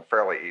done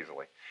fairly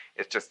easily.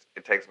 It's just,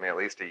 it takes me at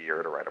least a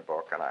year to write a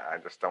book, and I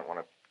just don't want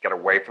to get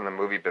away from the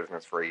movie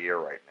business for a year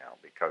right now,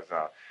 because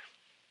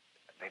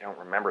they don't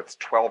remember it's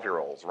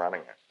 12-year-olds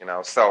running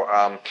it, So,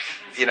 and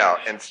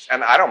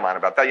I don't mind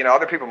about that.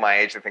 Other people my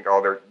age, they think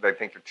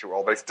you're too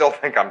old. They still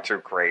think I'm too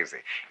crazy.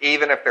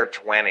 Even if they're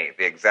 20,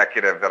 the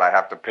executive that I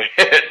have to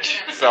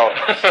pitch. So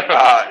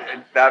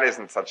that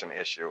isn't such an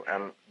issue.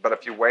 But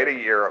if you wait a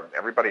year,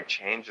 everybody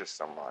changes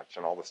so much,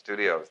 and all the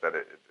studios, that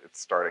it's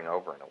starting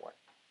over in a way.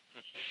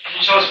 Can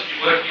you tell us what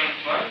you're working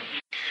on?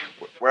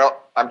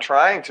 Well, I'm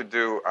trying to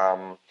do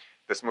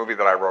this movie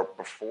that I wrote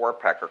before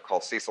Pecker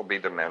called Cecil B.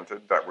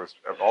 Demented, that was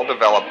all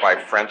developed by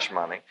French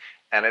money.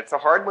 And it's a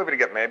hard movie to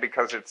get made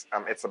because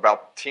it's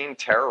about teen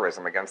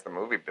terrorism against the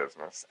movie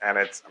business. And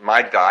it's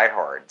my Die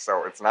Hard,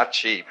 so it's not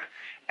cheap,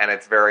 and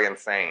it's very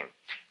insane.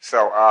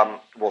 So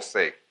we'll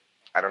see.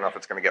 I don't know if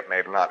it's going to get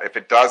made or not. If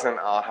it doesn't,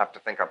 I'll have to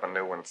think up a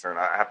new one soon.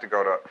 I have to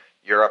go to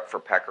Europe for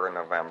Pecker in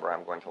November.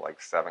 I'm going to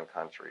 7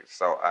 countries.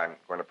 So I'm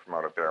going to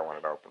promote it there when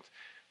it opens,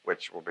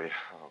 which will be,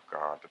 oh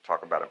God, to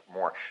talk about it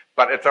more.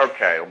 But it's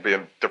okay. It'll be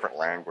in different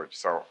language.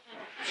 So,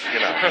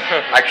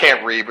 I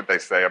can't read what they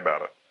say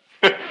about it.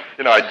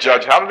 I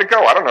judge, how did it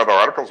go? I don't know. The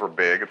articles were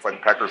big. It's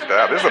like Pecker's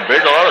dad. This is a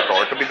big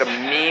article. It could be the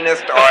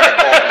meanest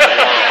article in the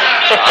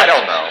world. I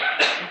don't know.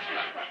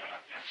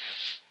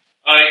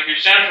 Your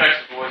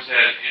soundtracks have always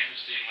had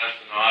interesting, less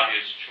than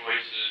obvious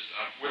choices.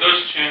 Were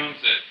those tunes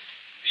that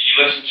you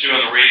listened to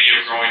on the radio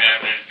growing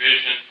up and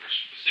envisioned for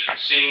specific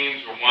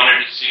scenes or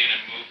wanted to see in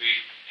a movie?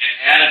 And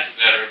added to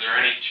that, are there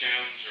any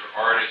tunes or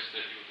artists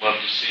that you would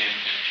love to see in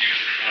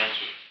future films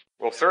with?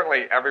 Well,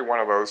 certainly every one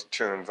of those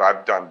tunes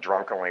I've done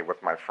drunkenly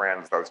with my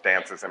friends, those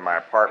dances in my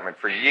apartment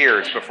for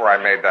years before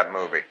I made that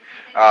movie.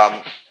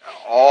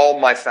 All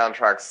my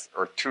soundtracks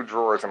are 2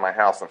 drawers in my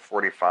house of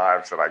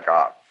 45s that I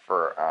got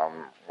for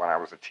when I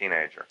was a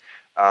teenager.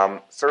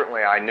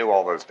 Certainly I knew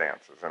all those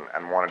dances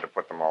and wanted to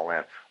put them all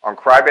in. On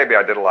Crybaby,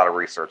 I did a lot of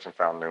research and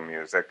found new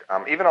music.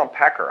 Even on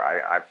Pecker,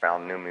 I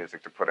found new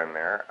music to put in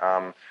there.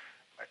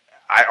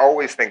 I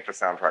always think the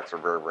soundtracks are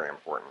very, very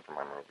important for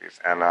my movies.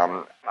 And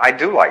I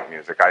do like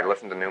music. I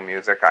listen to new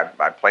music.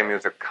 I play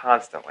music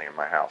constantly in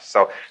my house.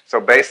 So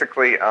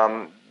basically,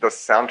 the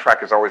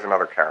soundtrack is always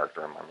another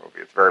character in my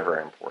movie. It's very,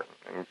 very important.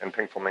 And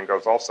Pink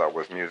Flamingos also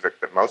was music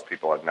that most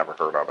people had never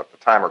heard of at the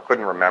time or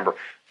couldn't remember.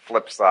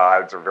 Flip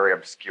sides or very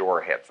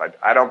obscure hits.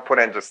 I don't put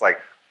in just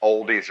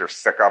oldies you're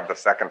sick of the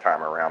second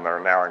time around that are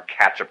now in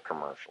catch-up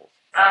commercials.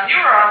 You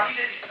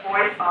did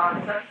voice on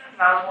Simpsons,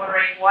 and I was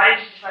wondering, why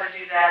did you decide to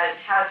do that, and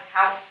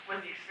how was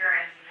the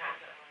experience, and what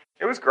was it like?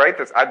 It was great.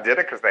 I did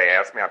it because they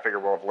asked me. I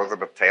figured, well, if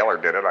Elizabeth Taylor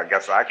did it, I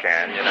guess I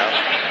can,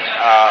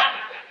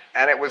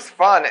 And it was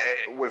fun.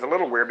 It was a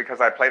little weird because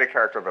I played a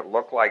character that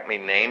looked like me,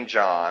 named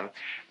John,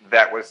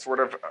 that was sort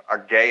of a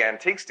gay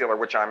antique stealer,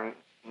 which I'm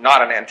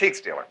not an antique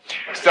stealer.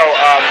 So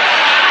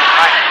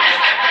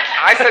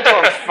I said to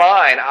him,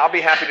 fine, I'll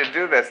be happy to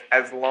do this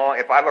if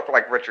I look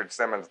like Richard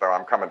Simmons, though,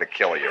 I'm coming to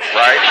kill you,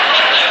 right?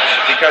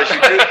 Because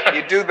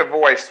you do the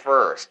voice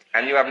first,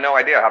 and you have no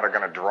idea how they're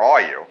going to draw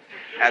you.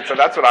 And so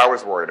that's what I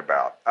was worried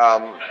about.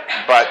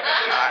 But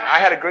I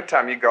had a good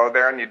time. You go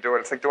there and you do it.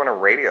 It's like doing a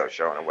radio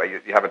show in a way.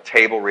 You have a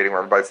table reading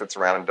where everybody sits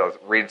around and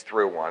reads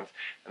through once,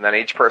 and then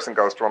each person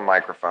goes to a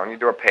microphone. You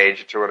do a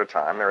page or 2 at a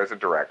time. There is a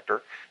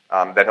director.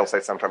 That he'll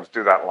say sometimes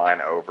do that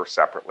line over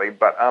separately.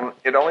 But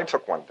it only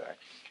took 1 day.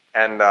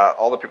 And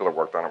all the people that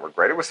worked on it were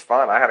great. It was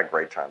fun. I had a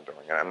great time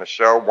doing it. And the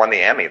show won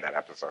the Emmy that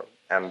episode.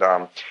 And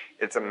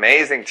it's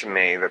amazing to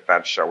me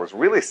that show was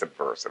really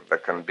subversive,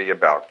 that can be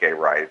about gay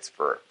rights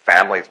for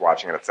families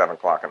watching it at 7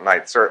 o'clock at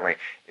night. Certainly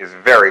is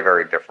very,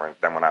 very different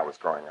than when I was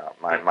growing up.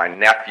 My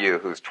nephew,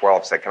 who's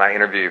 12, said, can I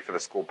interview you for the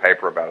school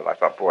paper about it? I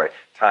thought, boy,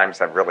 times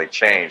have really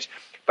changed.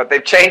 But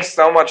they've changed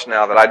so much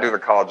now that I do the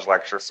college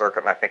lecture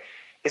circuit, and I think,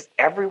 is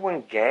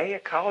everyone gay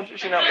at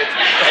colleges?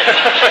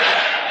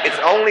 It's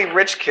only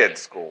rich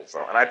kids' schools,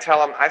 though. And I tell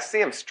them, I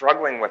see them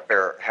struggling with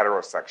their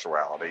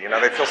heterosexuality.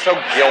 They feel so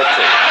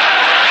guilty.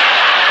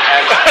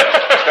 And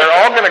they're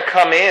all going to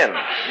come in, I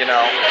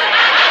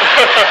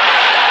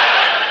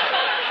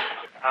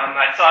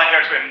saw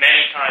Hairspray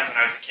many times when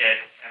I was a kid,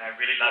 and I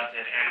really loved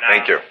it. And,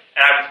 thank you.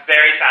 And I was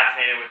very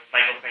fascinated with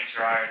Michael St.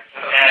 Gerard.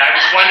 And I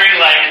was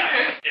wondering,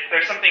 if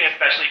there's something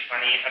especially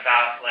funny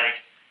about,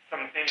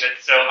 something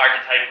that's so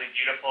archetypally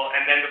beautiful,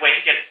 and then the way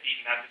he gets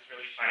beaten up is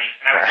really funny.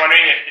 And I was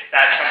wondering if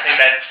that's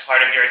something that's part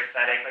of your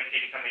aesthetic, like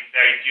taking something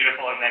very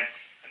beautiful and then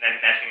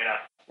messing it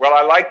up. Well,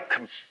 I like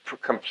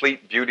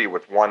complete beauty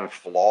with one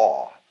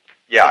flaw.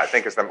 Yeah, I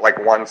think it's like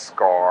one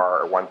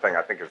scar or one thing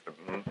I think is the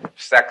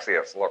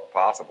sexiest look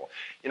possible.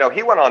 You know,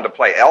 he went on to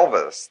play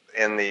Elvis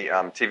in the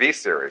TV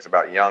series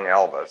about young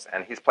Elvis,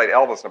 and he's played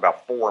Elvis in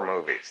about 4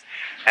 movies.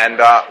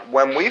 And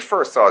when we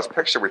first saw his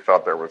picture, we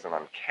thought there was an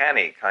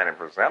uncanny kind of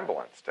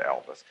resemblance to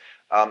Elvis.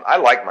 I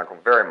like Michael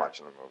very much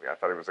in the movie. I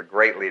thought he was a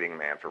great leading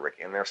man for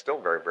Ricky, and they're still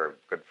very, very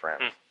good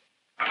friends.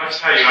 I must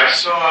tell you, I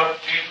saw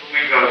Pink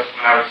Flamingos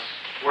when I was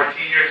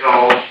 14 years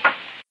old.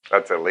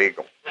 That's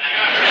illegal. When I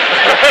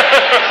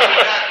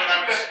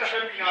was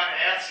tripping on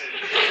acid,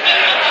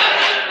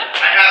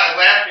 I had a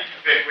laughing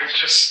fit, which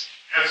just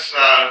has,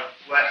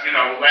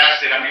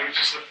 lasted. I mean, it was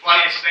just the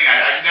funniest thing.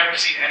 I've never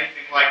seen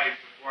anything like it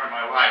before in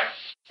my life.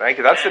 Thank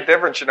you. That's the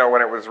difference,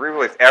 when it was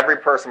re-released. Every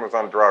person was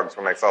on drugs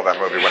when they saw that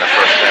movie when it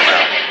first came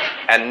out,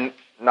 and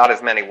not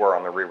as many were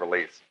on the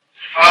re-release.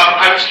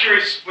 I was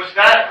curious, was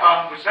that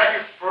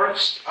your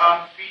first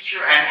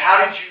feature, and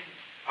how did you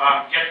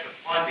get the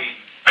funding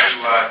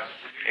to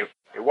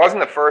It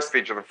wasn't the first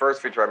feature. The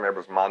first feature I made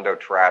was Mondo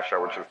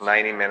Trasho, which was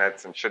 90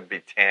 minutes and should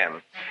be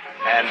 10.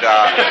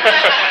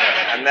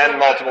 And then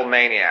Multiple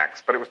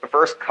Maniacs. But it was the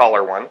first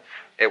color one.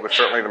 It was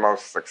certainly the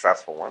most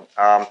successful one.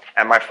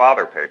 And my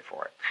father paid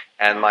for it.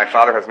 And my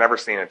father has never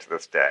seen it to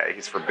this day.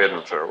 He's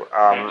forbidden to.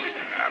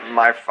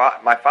 My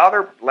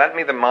father lent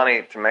me the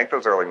money to make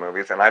those early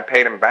movies, and I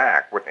paid him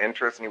back with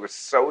interest, and he was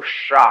so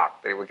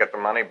shocked that he would get the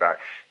money back.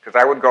 Because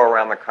I would go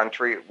around the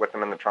country with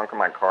him in the trunk of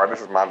my car.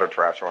 This is Mondo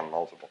Trasho and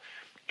Multiple.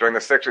 During the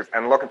 60s,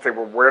 and look and say,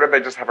 well, where did they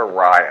just have a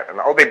riot?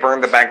 And, they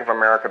burned the Bank of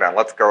America down.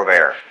 Let's go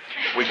there.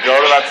 We'd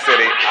go to that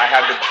city. I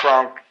had the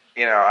trunk,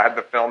 I had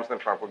the films in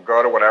the trunk. We'd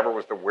go to whatever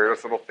was the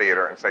weirdest little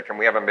theater and say, can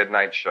we have a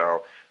midnight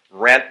show?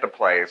 Rent the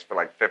place for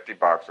like $50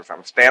 or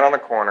something. Stand on the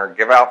corner,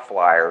 give out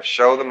flyers,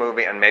 show the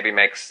movie, and maybe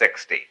make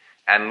 60,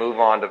 and move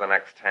on to the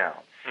next town.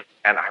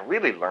 And I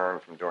really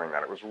learned from doing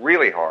that. It was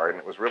really hard, and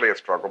it was really a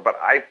struggle, but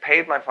I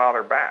paid my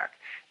father back.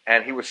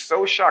 And he was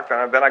so shocked,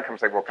 and then I'd come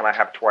say, well, can I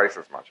have twice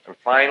as much? And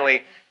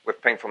finally, with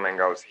Pink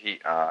Flamingos,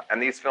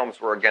 and these films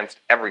were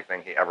against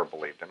everything he ever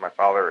believed in. My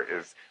father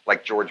is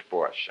like George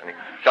Bush, and he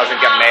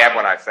doesn't get mad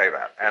when I say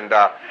that. And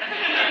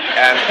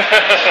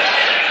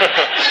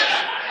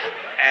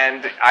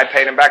I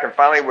paid him back. And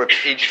finally, with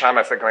each time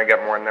I said, can I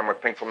get more? And then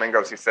with Pink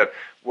Flamingos, he said,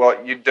 well,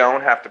 you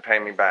don't have to pay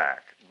me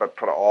back, but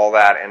put all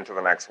that into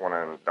the next one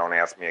and don't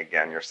ask me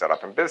again. You're set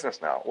up in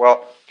business now.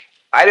 Well,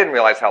 I didn't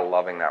realize how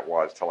loving that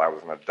was till I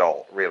was an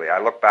adult, really. I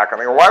look back and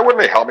I go, why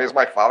wouldn't he help me as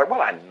my father?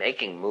 Well, I'm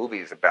making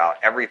movies about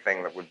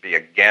everything that would be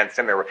against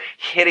him. There were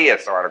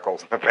hideous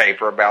articles in the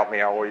paper about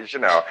me always, we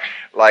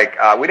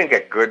didn't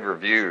get good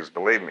reviews,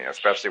 believe me,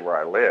 especially where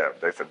I lived.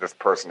 They said this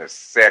person is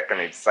sick and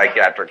needs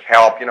psychiatric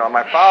help.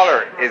 My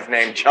father is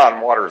named John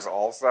Waters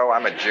also.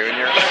 I'm a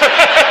junior.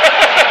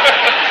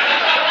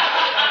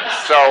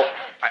 So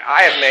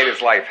I had made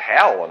his life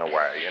hell in a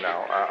way,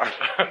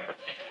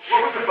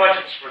 What were the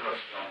budgets for those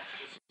films?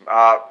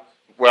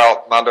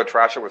 Well, Mondo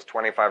Trasho was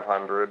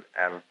 $2,500,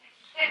 and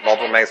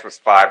Multiple Maniacs was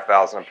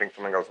 $5,000, and Pink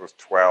Flamingos was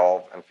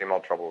 $12,000, and Female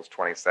Trouble was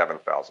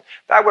 $27,000.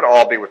 That would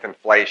all be with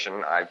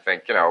inflation. I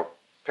think,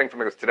 Pink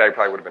Flamingos today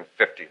probably would have been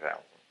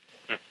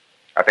 $50,000.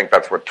 I think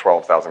that's what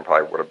 $12,000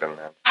 probably would have been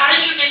then. How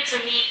did you get to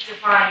meet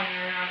Divine?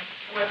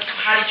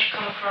 How did you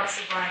come across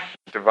Divine?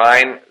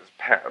 Divine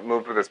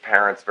moved with his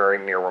parents very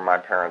near where my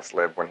parents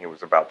lived when he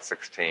was about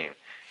 16.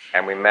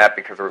 And we met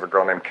because there was a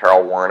girl named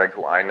Carol Warnig,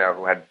 who I know,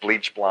 who had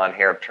bleach blonde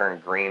hair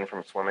turned green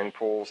from swimming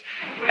pools.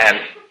 And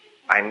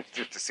I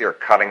used to see her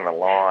cutting the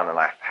lawn, and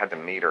I had to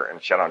meet her.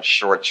 And she had on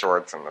short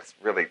shorts and this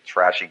really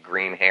trashy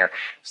green hair.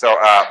 So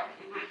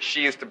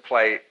she used to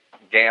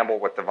gamble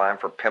with Divine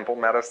for pimple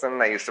medicine.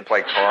 They used to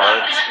play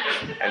cards.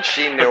 And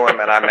she knew him,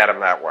 and I met him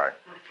that way,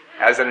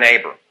 as a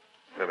neighbor.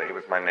 Really, he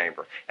was my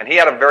neighbor. And he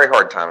had a very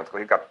hard time in school.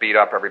 He got beat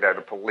up every day by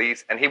the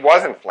police. And he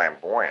wasn't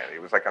flamboyant. He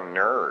was like a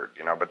nerd,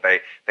 but they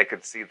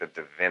could see the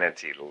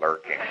divinity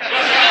lurking. I'd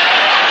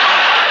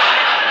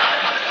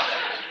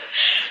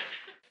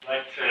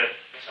like to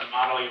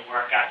model your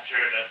work after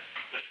the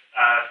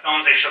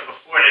films they show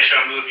before they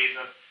show movies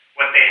of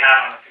what they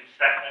have on the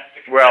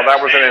cassette. Well, that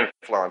was an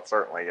influence,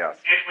 certainly,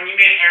 yes. When you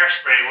made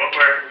Hairspray,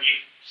 were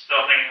you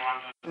still thinking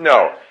along those?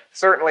 No.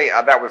 Certainly,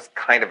 that was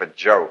kind of a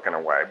joke in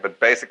a way. But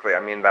basically,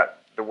 that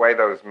the way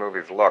those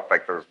movies look,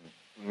 like those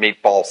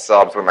meatball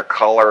subs when the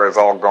color is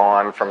all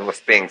gone from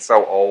just being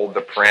so old,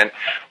 the print,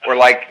 or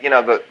like,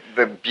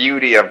 the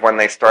beauty of when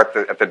they start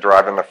at the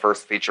drive-in the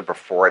first feature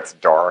before it's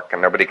dark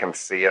and nobody can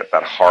see it,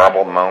 that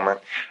horrible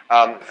moment.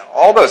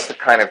 All those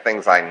kind of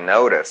things I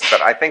noticed,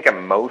 but I think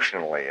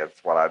emotionally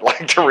it's what I'd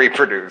like to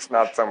reproduce,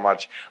 not so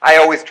much. I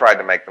always tried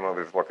to make the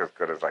movies look as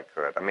good as I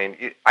could.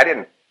 I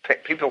didn't.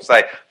 People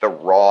say the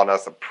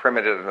rawness, the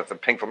primitiveness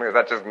of Pink Flamingos.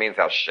 That just means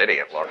how shitty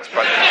it looks.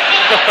 But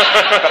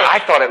I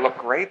thought it looked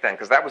great then,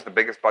 because that was the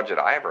biggest budget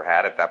I ever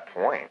had at that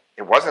point.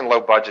 It wasn't low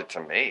budget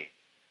to me.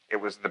 it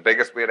was the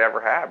biggest we had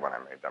ever had when I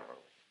made that movie.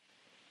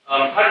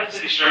 How did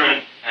Cindy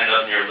Sherman end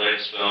up in your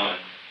latest film, and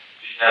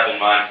did you have in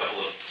mind a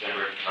couple of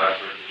contemporary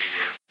photographers that you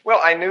were? Well,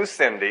 I knew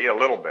Cindy a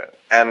little bit,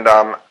 and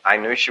I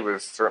knew she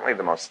was certainly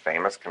the most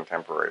famous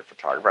contemporary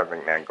photographer. I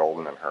think Nan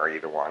Goldin and her,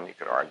 either one, you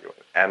could argue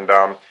it.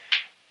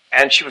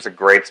 And she was a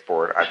great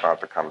sport, I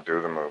thought, to come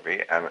do the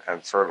movie,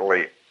 and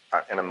certainly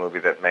in a movie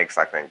that makes,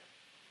 I think,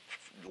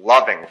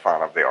 loving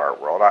fun of the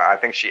art world. I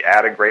think she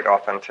added great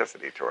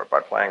authenticity to it by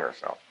playing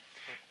herself.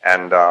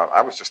 And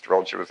I was just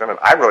thrilled she was in it.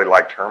 I really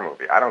liked her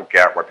movie. I don't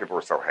get why people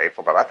were so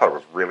hateful, but I thought it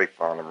was really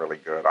fun and really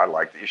good. I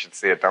liked it. You should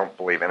see it. Don't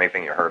believe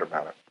anything you heard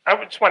about it. I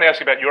just want to ask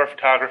you about your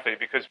photography,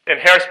 because in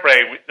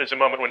Hairspray, there's a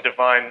moment when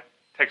Divine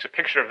takes a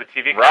picture of the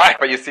TV camera. Right,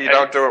 but you see, you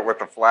don't do it with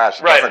the flash.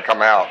 It doesn't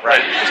come out.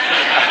 Right.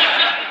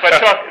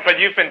 But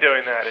you've been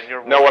doing that in your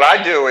work. No, what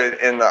I do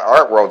in the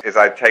art world is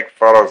I take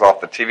photos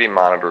off the TV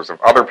monitors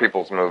of other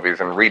people's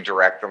movies and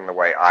redirect them the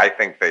way I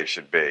think they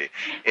should be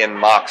in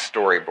mock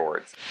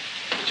storyboards.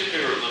 What's your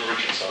favorite Little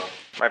Richard song?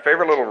 My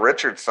favorite Little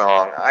Richard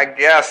song, I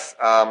guess,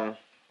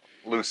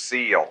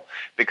 Lucille,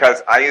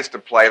 because I used to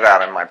play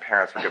that and my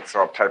parents would get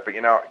so uptight. But,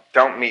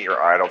 don't meet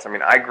your idols. I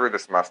mean, I grew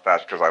this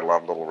mustache because I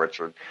love Little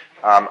Richard.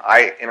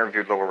 I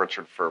interviewed Little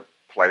Richard for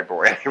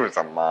Playboy, and he was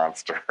a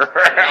monster.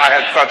 I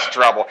had such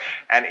trouble.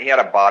 And he had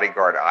a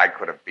bodyguard I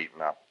could have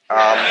beaten up.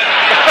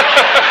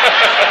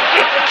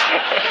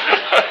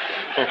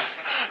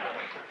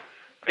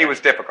 He was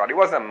difficult. He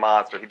wasn't a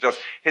monster.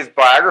 His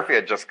biography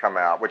had just come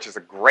out, which is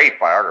a great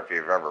biography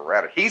if you've ever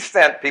read it. He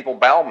sent people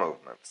bowel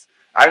movements.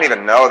 I didn't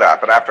even know that,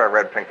 but after I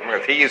read Pink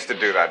Flamingos, he used to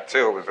do that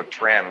too. It was a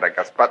trend, I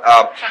guess.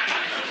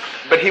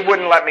 But he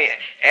wouldn't let me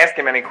ask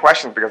him any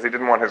questions because he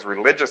didn't want his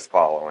religious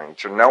following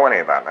to know any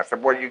of that. And I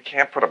said, well, you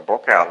can't put a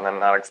book out and then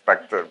not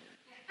expect to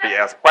be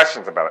asked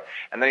questions about it.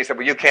 And then he said,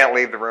 well, you can't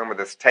leave the room with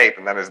this tape.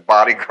 And then his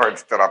bodyguard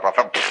stood up. I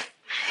thought,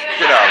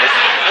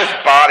 this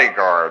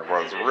bodyguard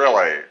was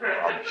really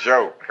a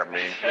joke. I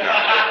mean,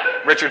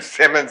 Richard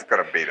Simmons could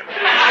have beat him.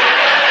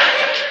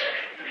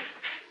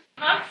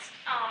 Most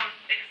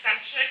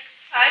eccentric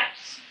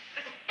types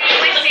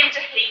really seem to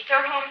hate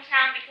their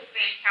hometown because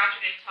they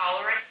encountered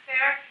intolerance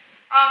there.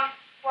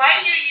 Why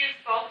do you use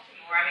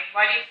Baltimore? I mean,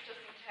 why do you still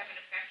seem to have an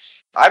affection?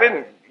 I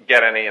didn't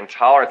get any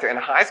intolerance. In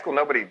high school,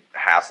 nobody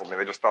hassled me.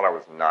 They just thought I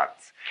was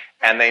nuts.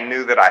 And they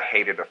knew that I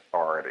hated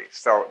authority.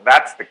 So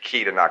that's the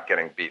key to not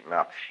getting beaten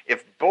up.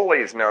 If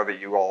bullies know that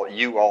you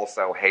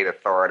also hate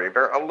authority,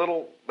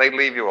 they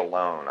leave you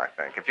alone, I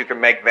think. If you can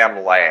make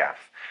them laugh.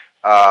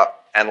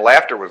 And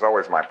laughter was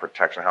always my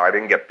protection. How I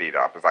didn't get beat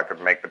up is I could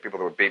make the people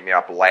that would beat me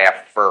up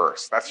laugh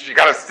first. You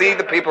got to see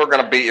the people who are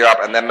going to beat you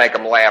up and then make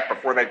them laugh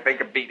before they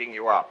think of beating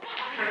you up.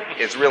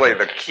 It's really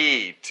the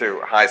key to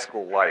high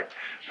school life.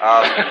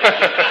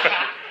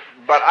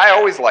 But I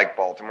always liked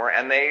Baltimore,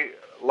 and they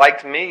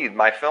liked me,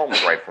 my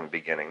films, right from the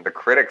beginning. The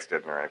critics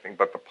didn't or anything,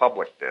 but the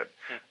public did.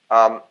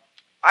 I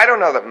don't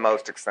know that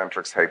most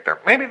eccentrics hate them.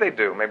 Maybe they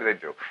do.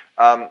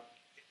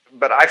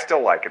 But I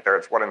still like it there.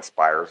 It's what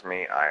inspires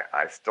me.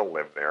 I still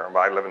live there.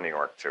 I live in New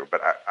York, too.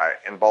 But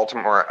in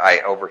Baltimore, I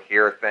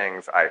overhear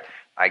things. I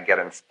get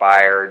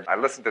inspired. I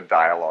listen to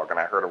dialogue, and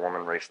I heard a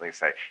woman recently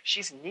say,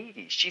 she's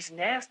needy, she's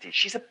nasty,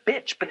 she's a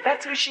bitch, but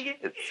that's who she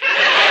is.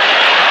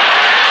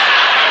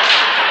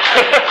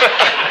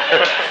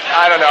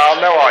 I don't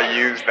know. I'll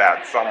use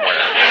that somewhere.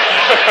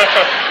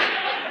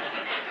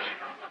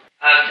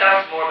 Tell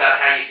us more about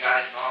how you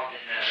got involved in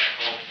the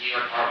whole New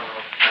York art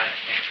world.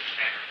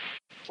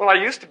 Well, I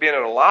used to be in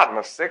it a lot in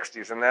the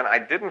 60s, and then I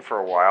didn't for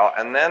a while,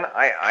 and then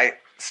I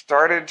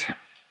started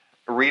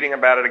reading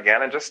about it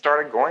again and just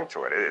started going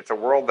to it. It's a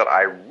world that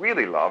I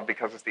really love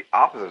because it's the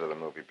opposite of the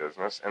movie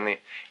business. In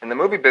the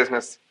movie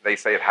business, they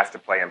say it has to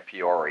play in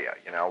Peoria.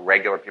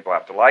 Regular people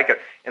have to like it.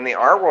 In the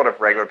art world, if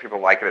regular people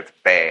like it, it's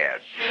bad,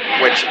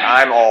 which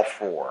I'm all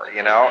for.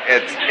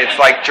 It's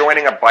like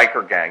joining a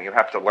biker gang. You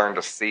have to learn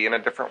to see in a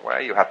different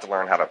way. You have to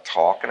learn how to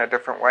talk in a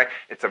different way.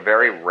 It's a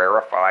very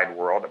rarefied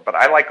world, but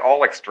I like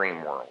all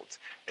extreme worlds.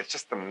 It's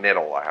just the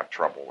middle I have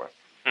trouble with.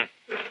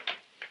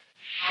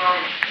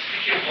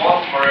 Speaking of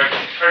Baltimore, it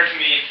occurred to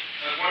me,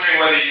 I was wondering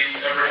whether you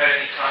ever had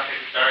any contact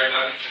with Barry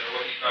Levinson or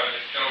what you thought of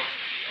his films.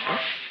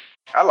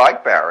 I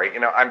like Barry.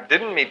 I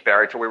didn't meet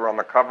Barry till we were on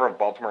the cover of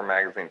Baltimore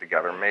Magazine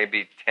together,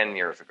 maybe 10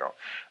 years ago.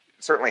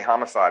 Certainly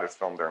Homicide is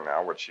filmed there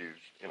now, which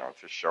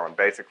it's his show. And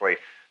basically,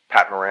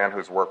 Pat Moran,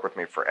 who's worked with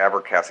me forever,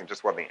 casting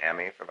just won the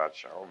Emmy for that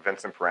show.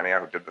 Vincent Perennia,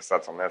 who did the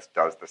sets on this,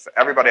 does this.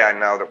 Everybody I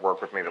know that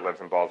worked with me that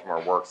lives in Baltimore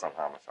works on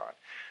Homicide.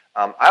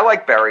 I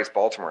like Barry's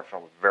Baltimore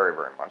films very,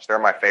 very much. They're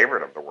my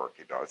favorite of the work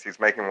he does. He's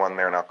making one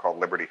there now called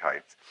Liberty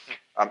Heights.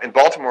 In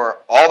Baltimore,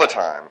 all the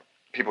time,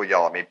 people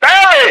yell at me,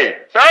 Barry!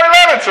 Barry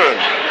Levinson!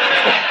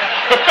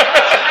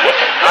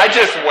 I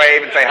just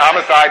wave and say,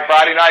 Homicide,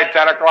 Friday night,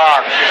 10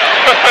 o'clock.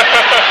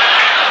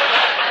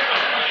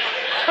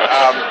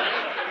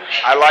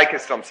 I like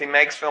his films. He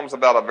makes films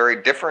about a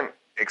very different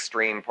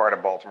extreme part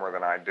of Baltimore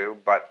than I do,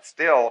 but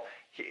still,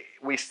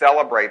 we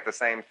celebrate the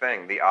same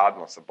thing, the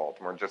oddness of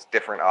Baltimore, just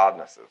different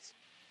oddnesses.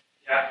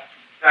 Yeah.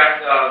 In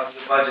fact,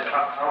 the budget,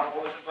 what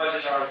was the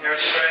budget on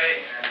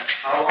Hairspray? And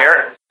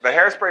The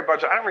Hairspray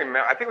budget, I don't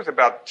remember. I think it was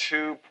about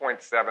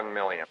 $2.7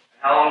 million.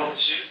 How long was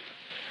the shoot?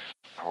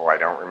 Oh, I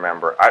don't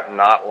remember.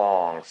 Not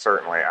long,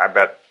 certainly. I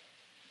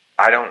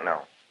don't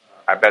know.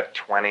 I bet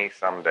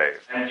 20-some days.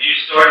 And do you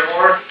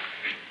storyboard?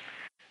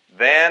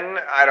 Then,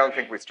 I don't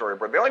think we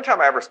storyboard. The only time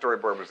I ever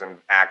storyboard was in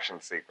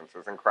action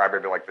sequences, in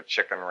Crybaby, like the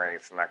chicken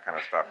race and that kind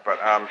of stuff. But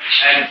And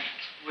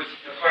was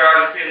the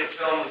choreography in the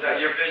film, was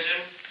that your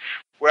vision?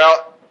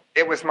 Well,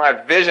 it was my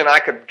vision. I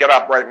could get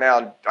up right now,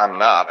 and I'm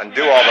not, and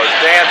do all those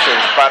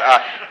dances. But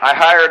I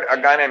hired a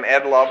guy named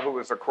Ed Love, who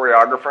was a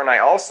choreographer, and I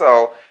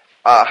also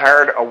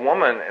hired a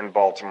woman in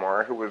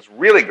Baltimore who was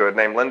really good,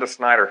 named Linda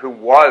Snyder, who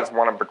was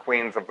one of the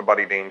queens of the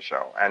Buddy Dean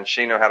show, and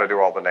she knew how to do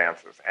all the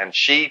dances. And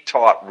she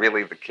taught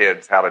really the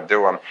kids how to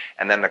do them,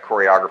 and then the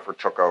choreographer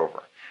took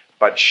over.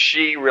 But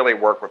she really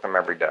worked with them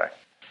every day.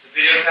 The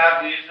video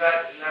tab, do you use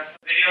that in that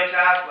video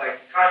tab?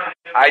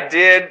 I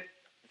did,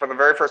 for the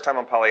very first time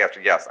on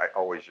Polyester, yes, I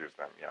always use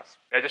them, yes.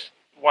 I just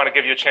want to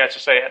give you a chance to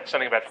say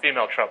something about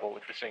Female Trouble,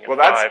 which we're seeing in 5.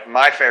 Well, that's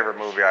my favorite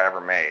movie I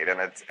ever made, and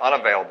it's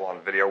unavailable on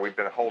video. We've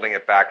been holding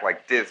it back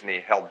like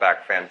Disney held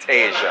back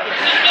Fantasia.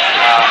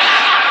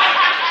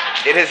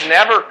 It has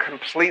never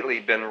completely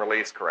been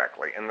released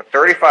correctly. In the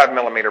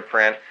 35mm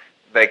print,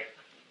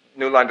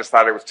 New Line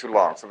decided it was too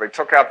long, so they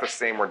took out the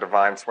scene where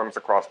Divine swims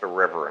across the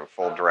river in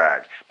full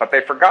drag. But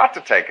they forgot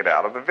to take it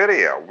out of the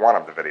video, one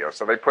of the videos,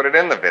 so they put it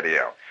in the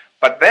video.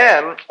 But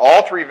then,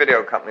 all 3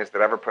 video companies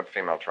that ever put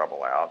Female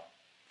Trouble out,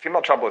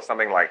 Female Trouble is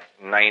something like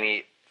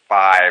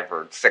 95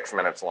 or 6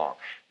 minutes long.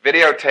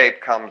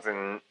 Videotape comes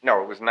in,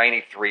 no, it was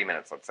 93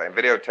 minutes, let's say.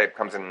 Videotape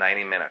comes in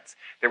 90 minutes.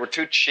 They were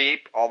too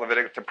cheap, all the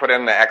video, to put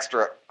in the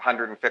extra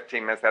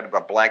 115 minutes. They had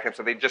a blanket,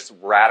 so they just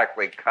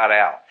radically cut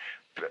out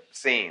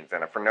scenes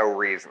in it for no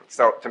reason,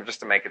 just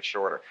to make it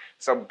shorter.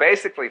 So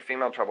basically,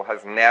 Female Trouble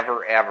has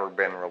never, ever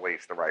been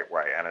released the right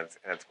way, and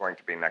it's going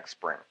to be next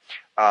spring.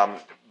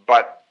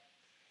 But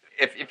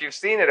if you've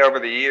seen it over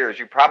the years,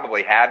 you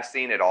probably have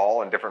seen it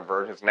all in different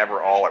versions,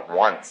 never all at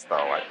once, though,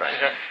 I think.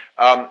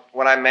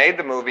 When I made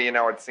the movie,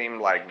 it seemed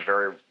like it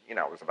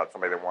was about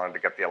somebody that wanted to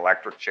get the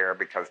electric chair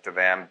because to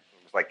them,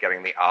 it was like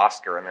getting the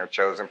Oscar in their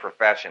chosen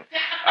profession.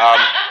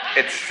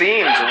 It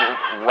seemed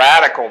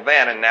radical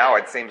then, and now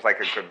it seems like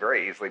it could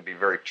very easily be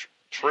very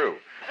true.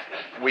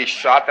 We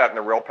shot that in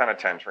the real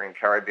penitentiary and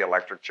carried the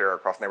electric chair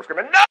across, and they were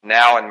screaming, "No!"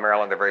 Now in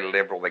Maryland, they're very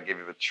liberal. They give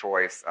you the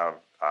choice of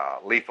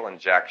lethal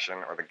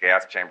injection or the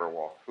gas chamber.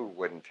 Well, who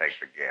wouldn't take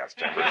the gas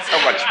chamber? It's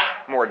so much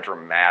more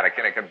dramatic,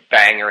 and it could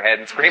bang your head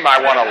and scream, "I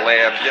want to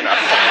live,"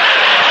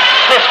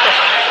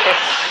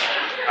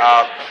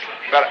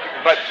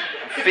 But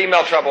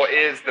Female Trouble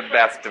is the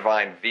best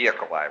Divine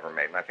vehicle I ever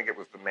made, and I think it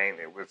was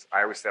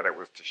I always said it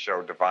was to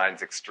show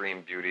Divine's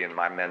extreme beauty and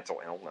my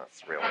mental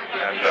illness, really.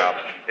 And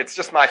it's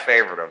just my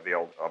favorite of the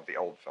old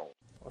film.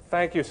 Well,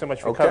 thank you so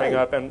much for coming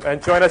up, and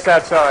join us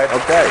outside.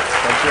 Okay,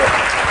 thank you.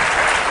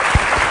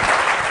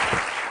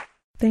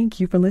 Thank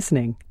you for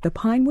listening. The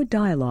Pinewood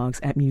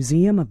Dialogues at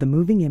Museum of the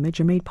Moving Image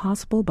are made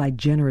possible by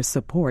generous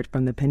support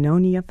from the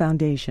Pannonia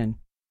Foundation.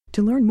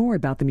 To learn more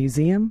about the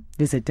museum,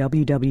 visit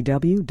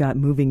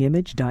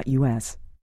www.movingimage.us.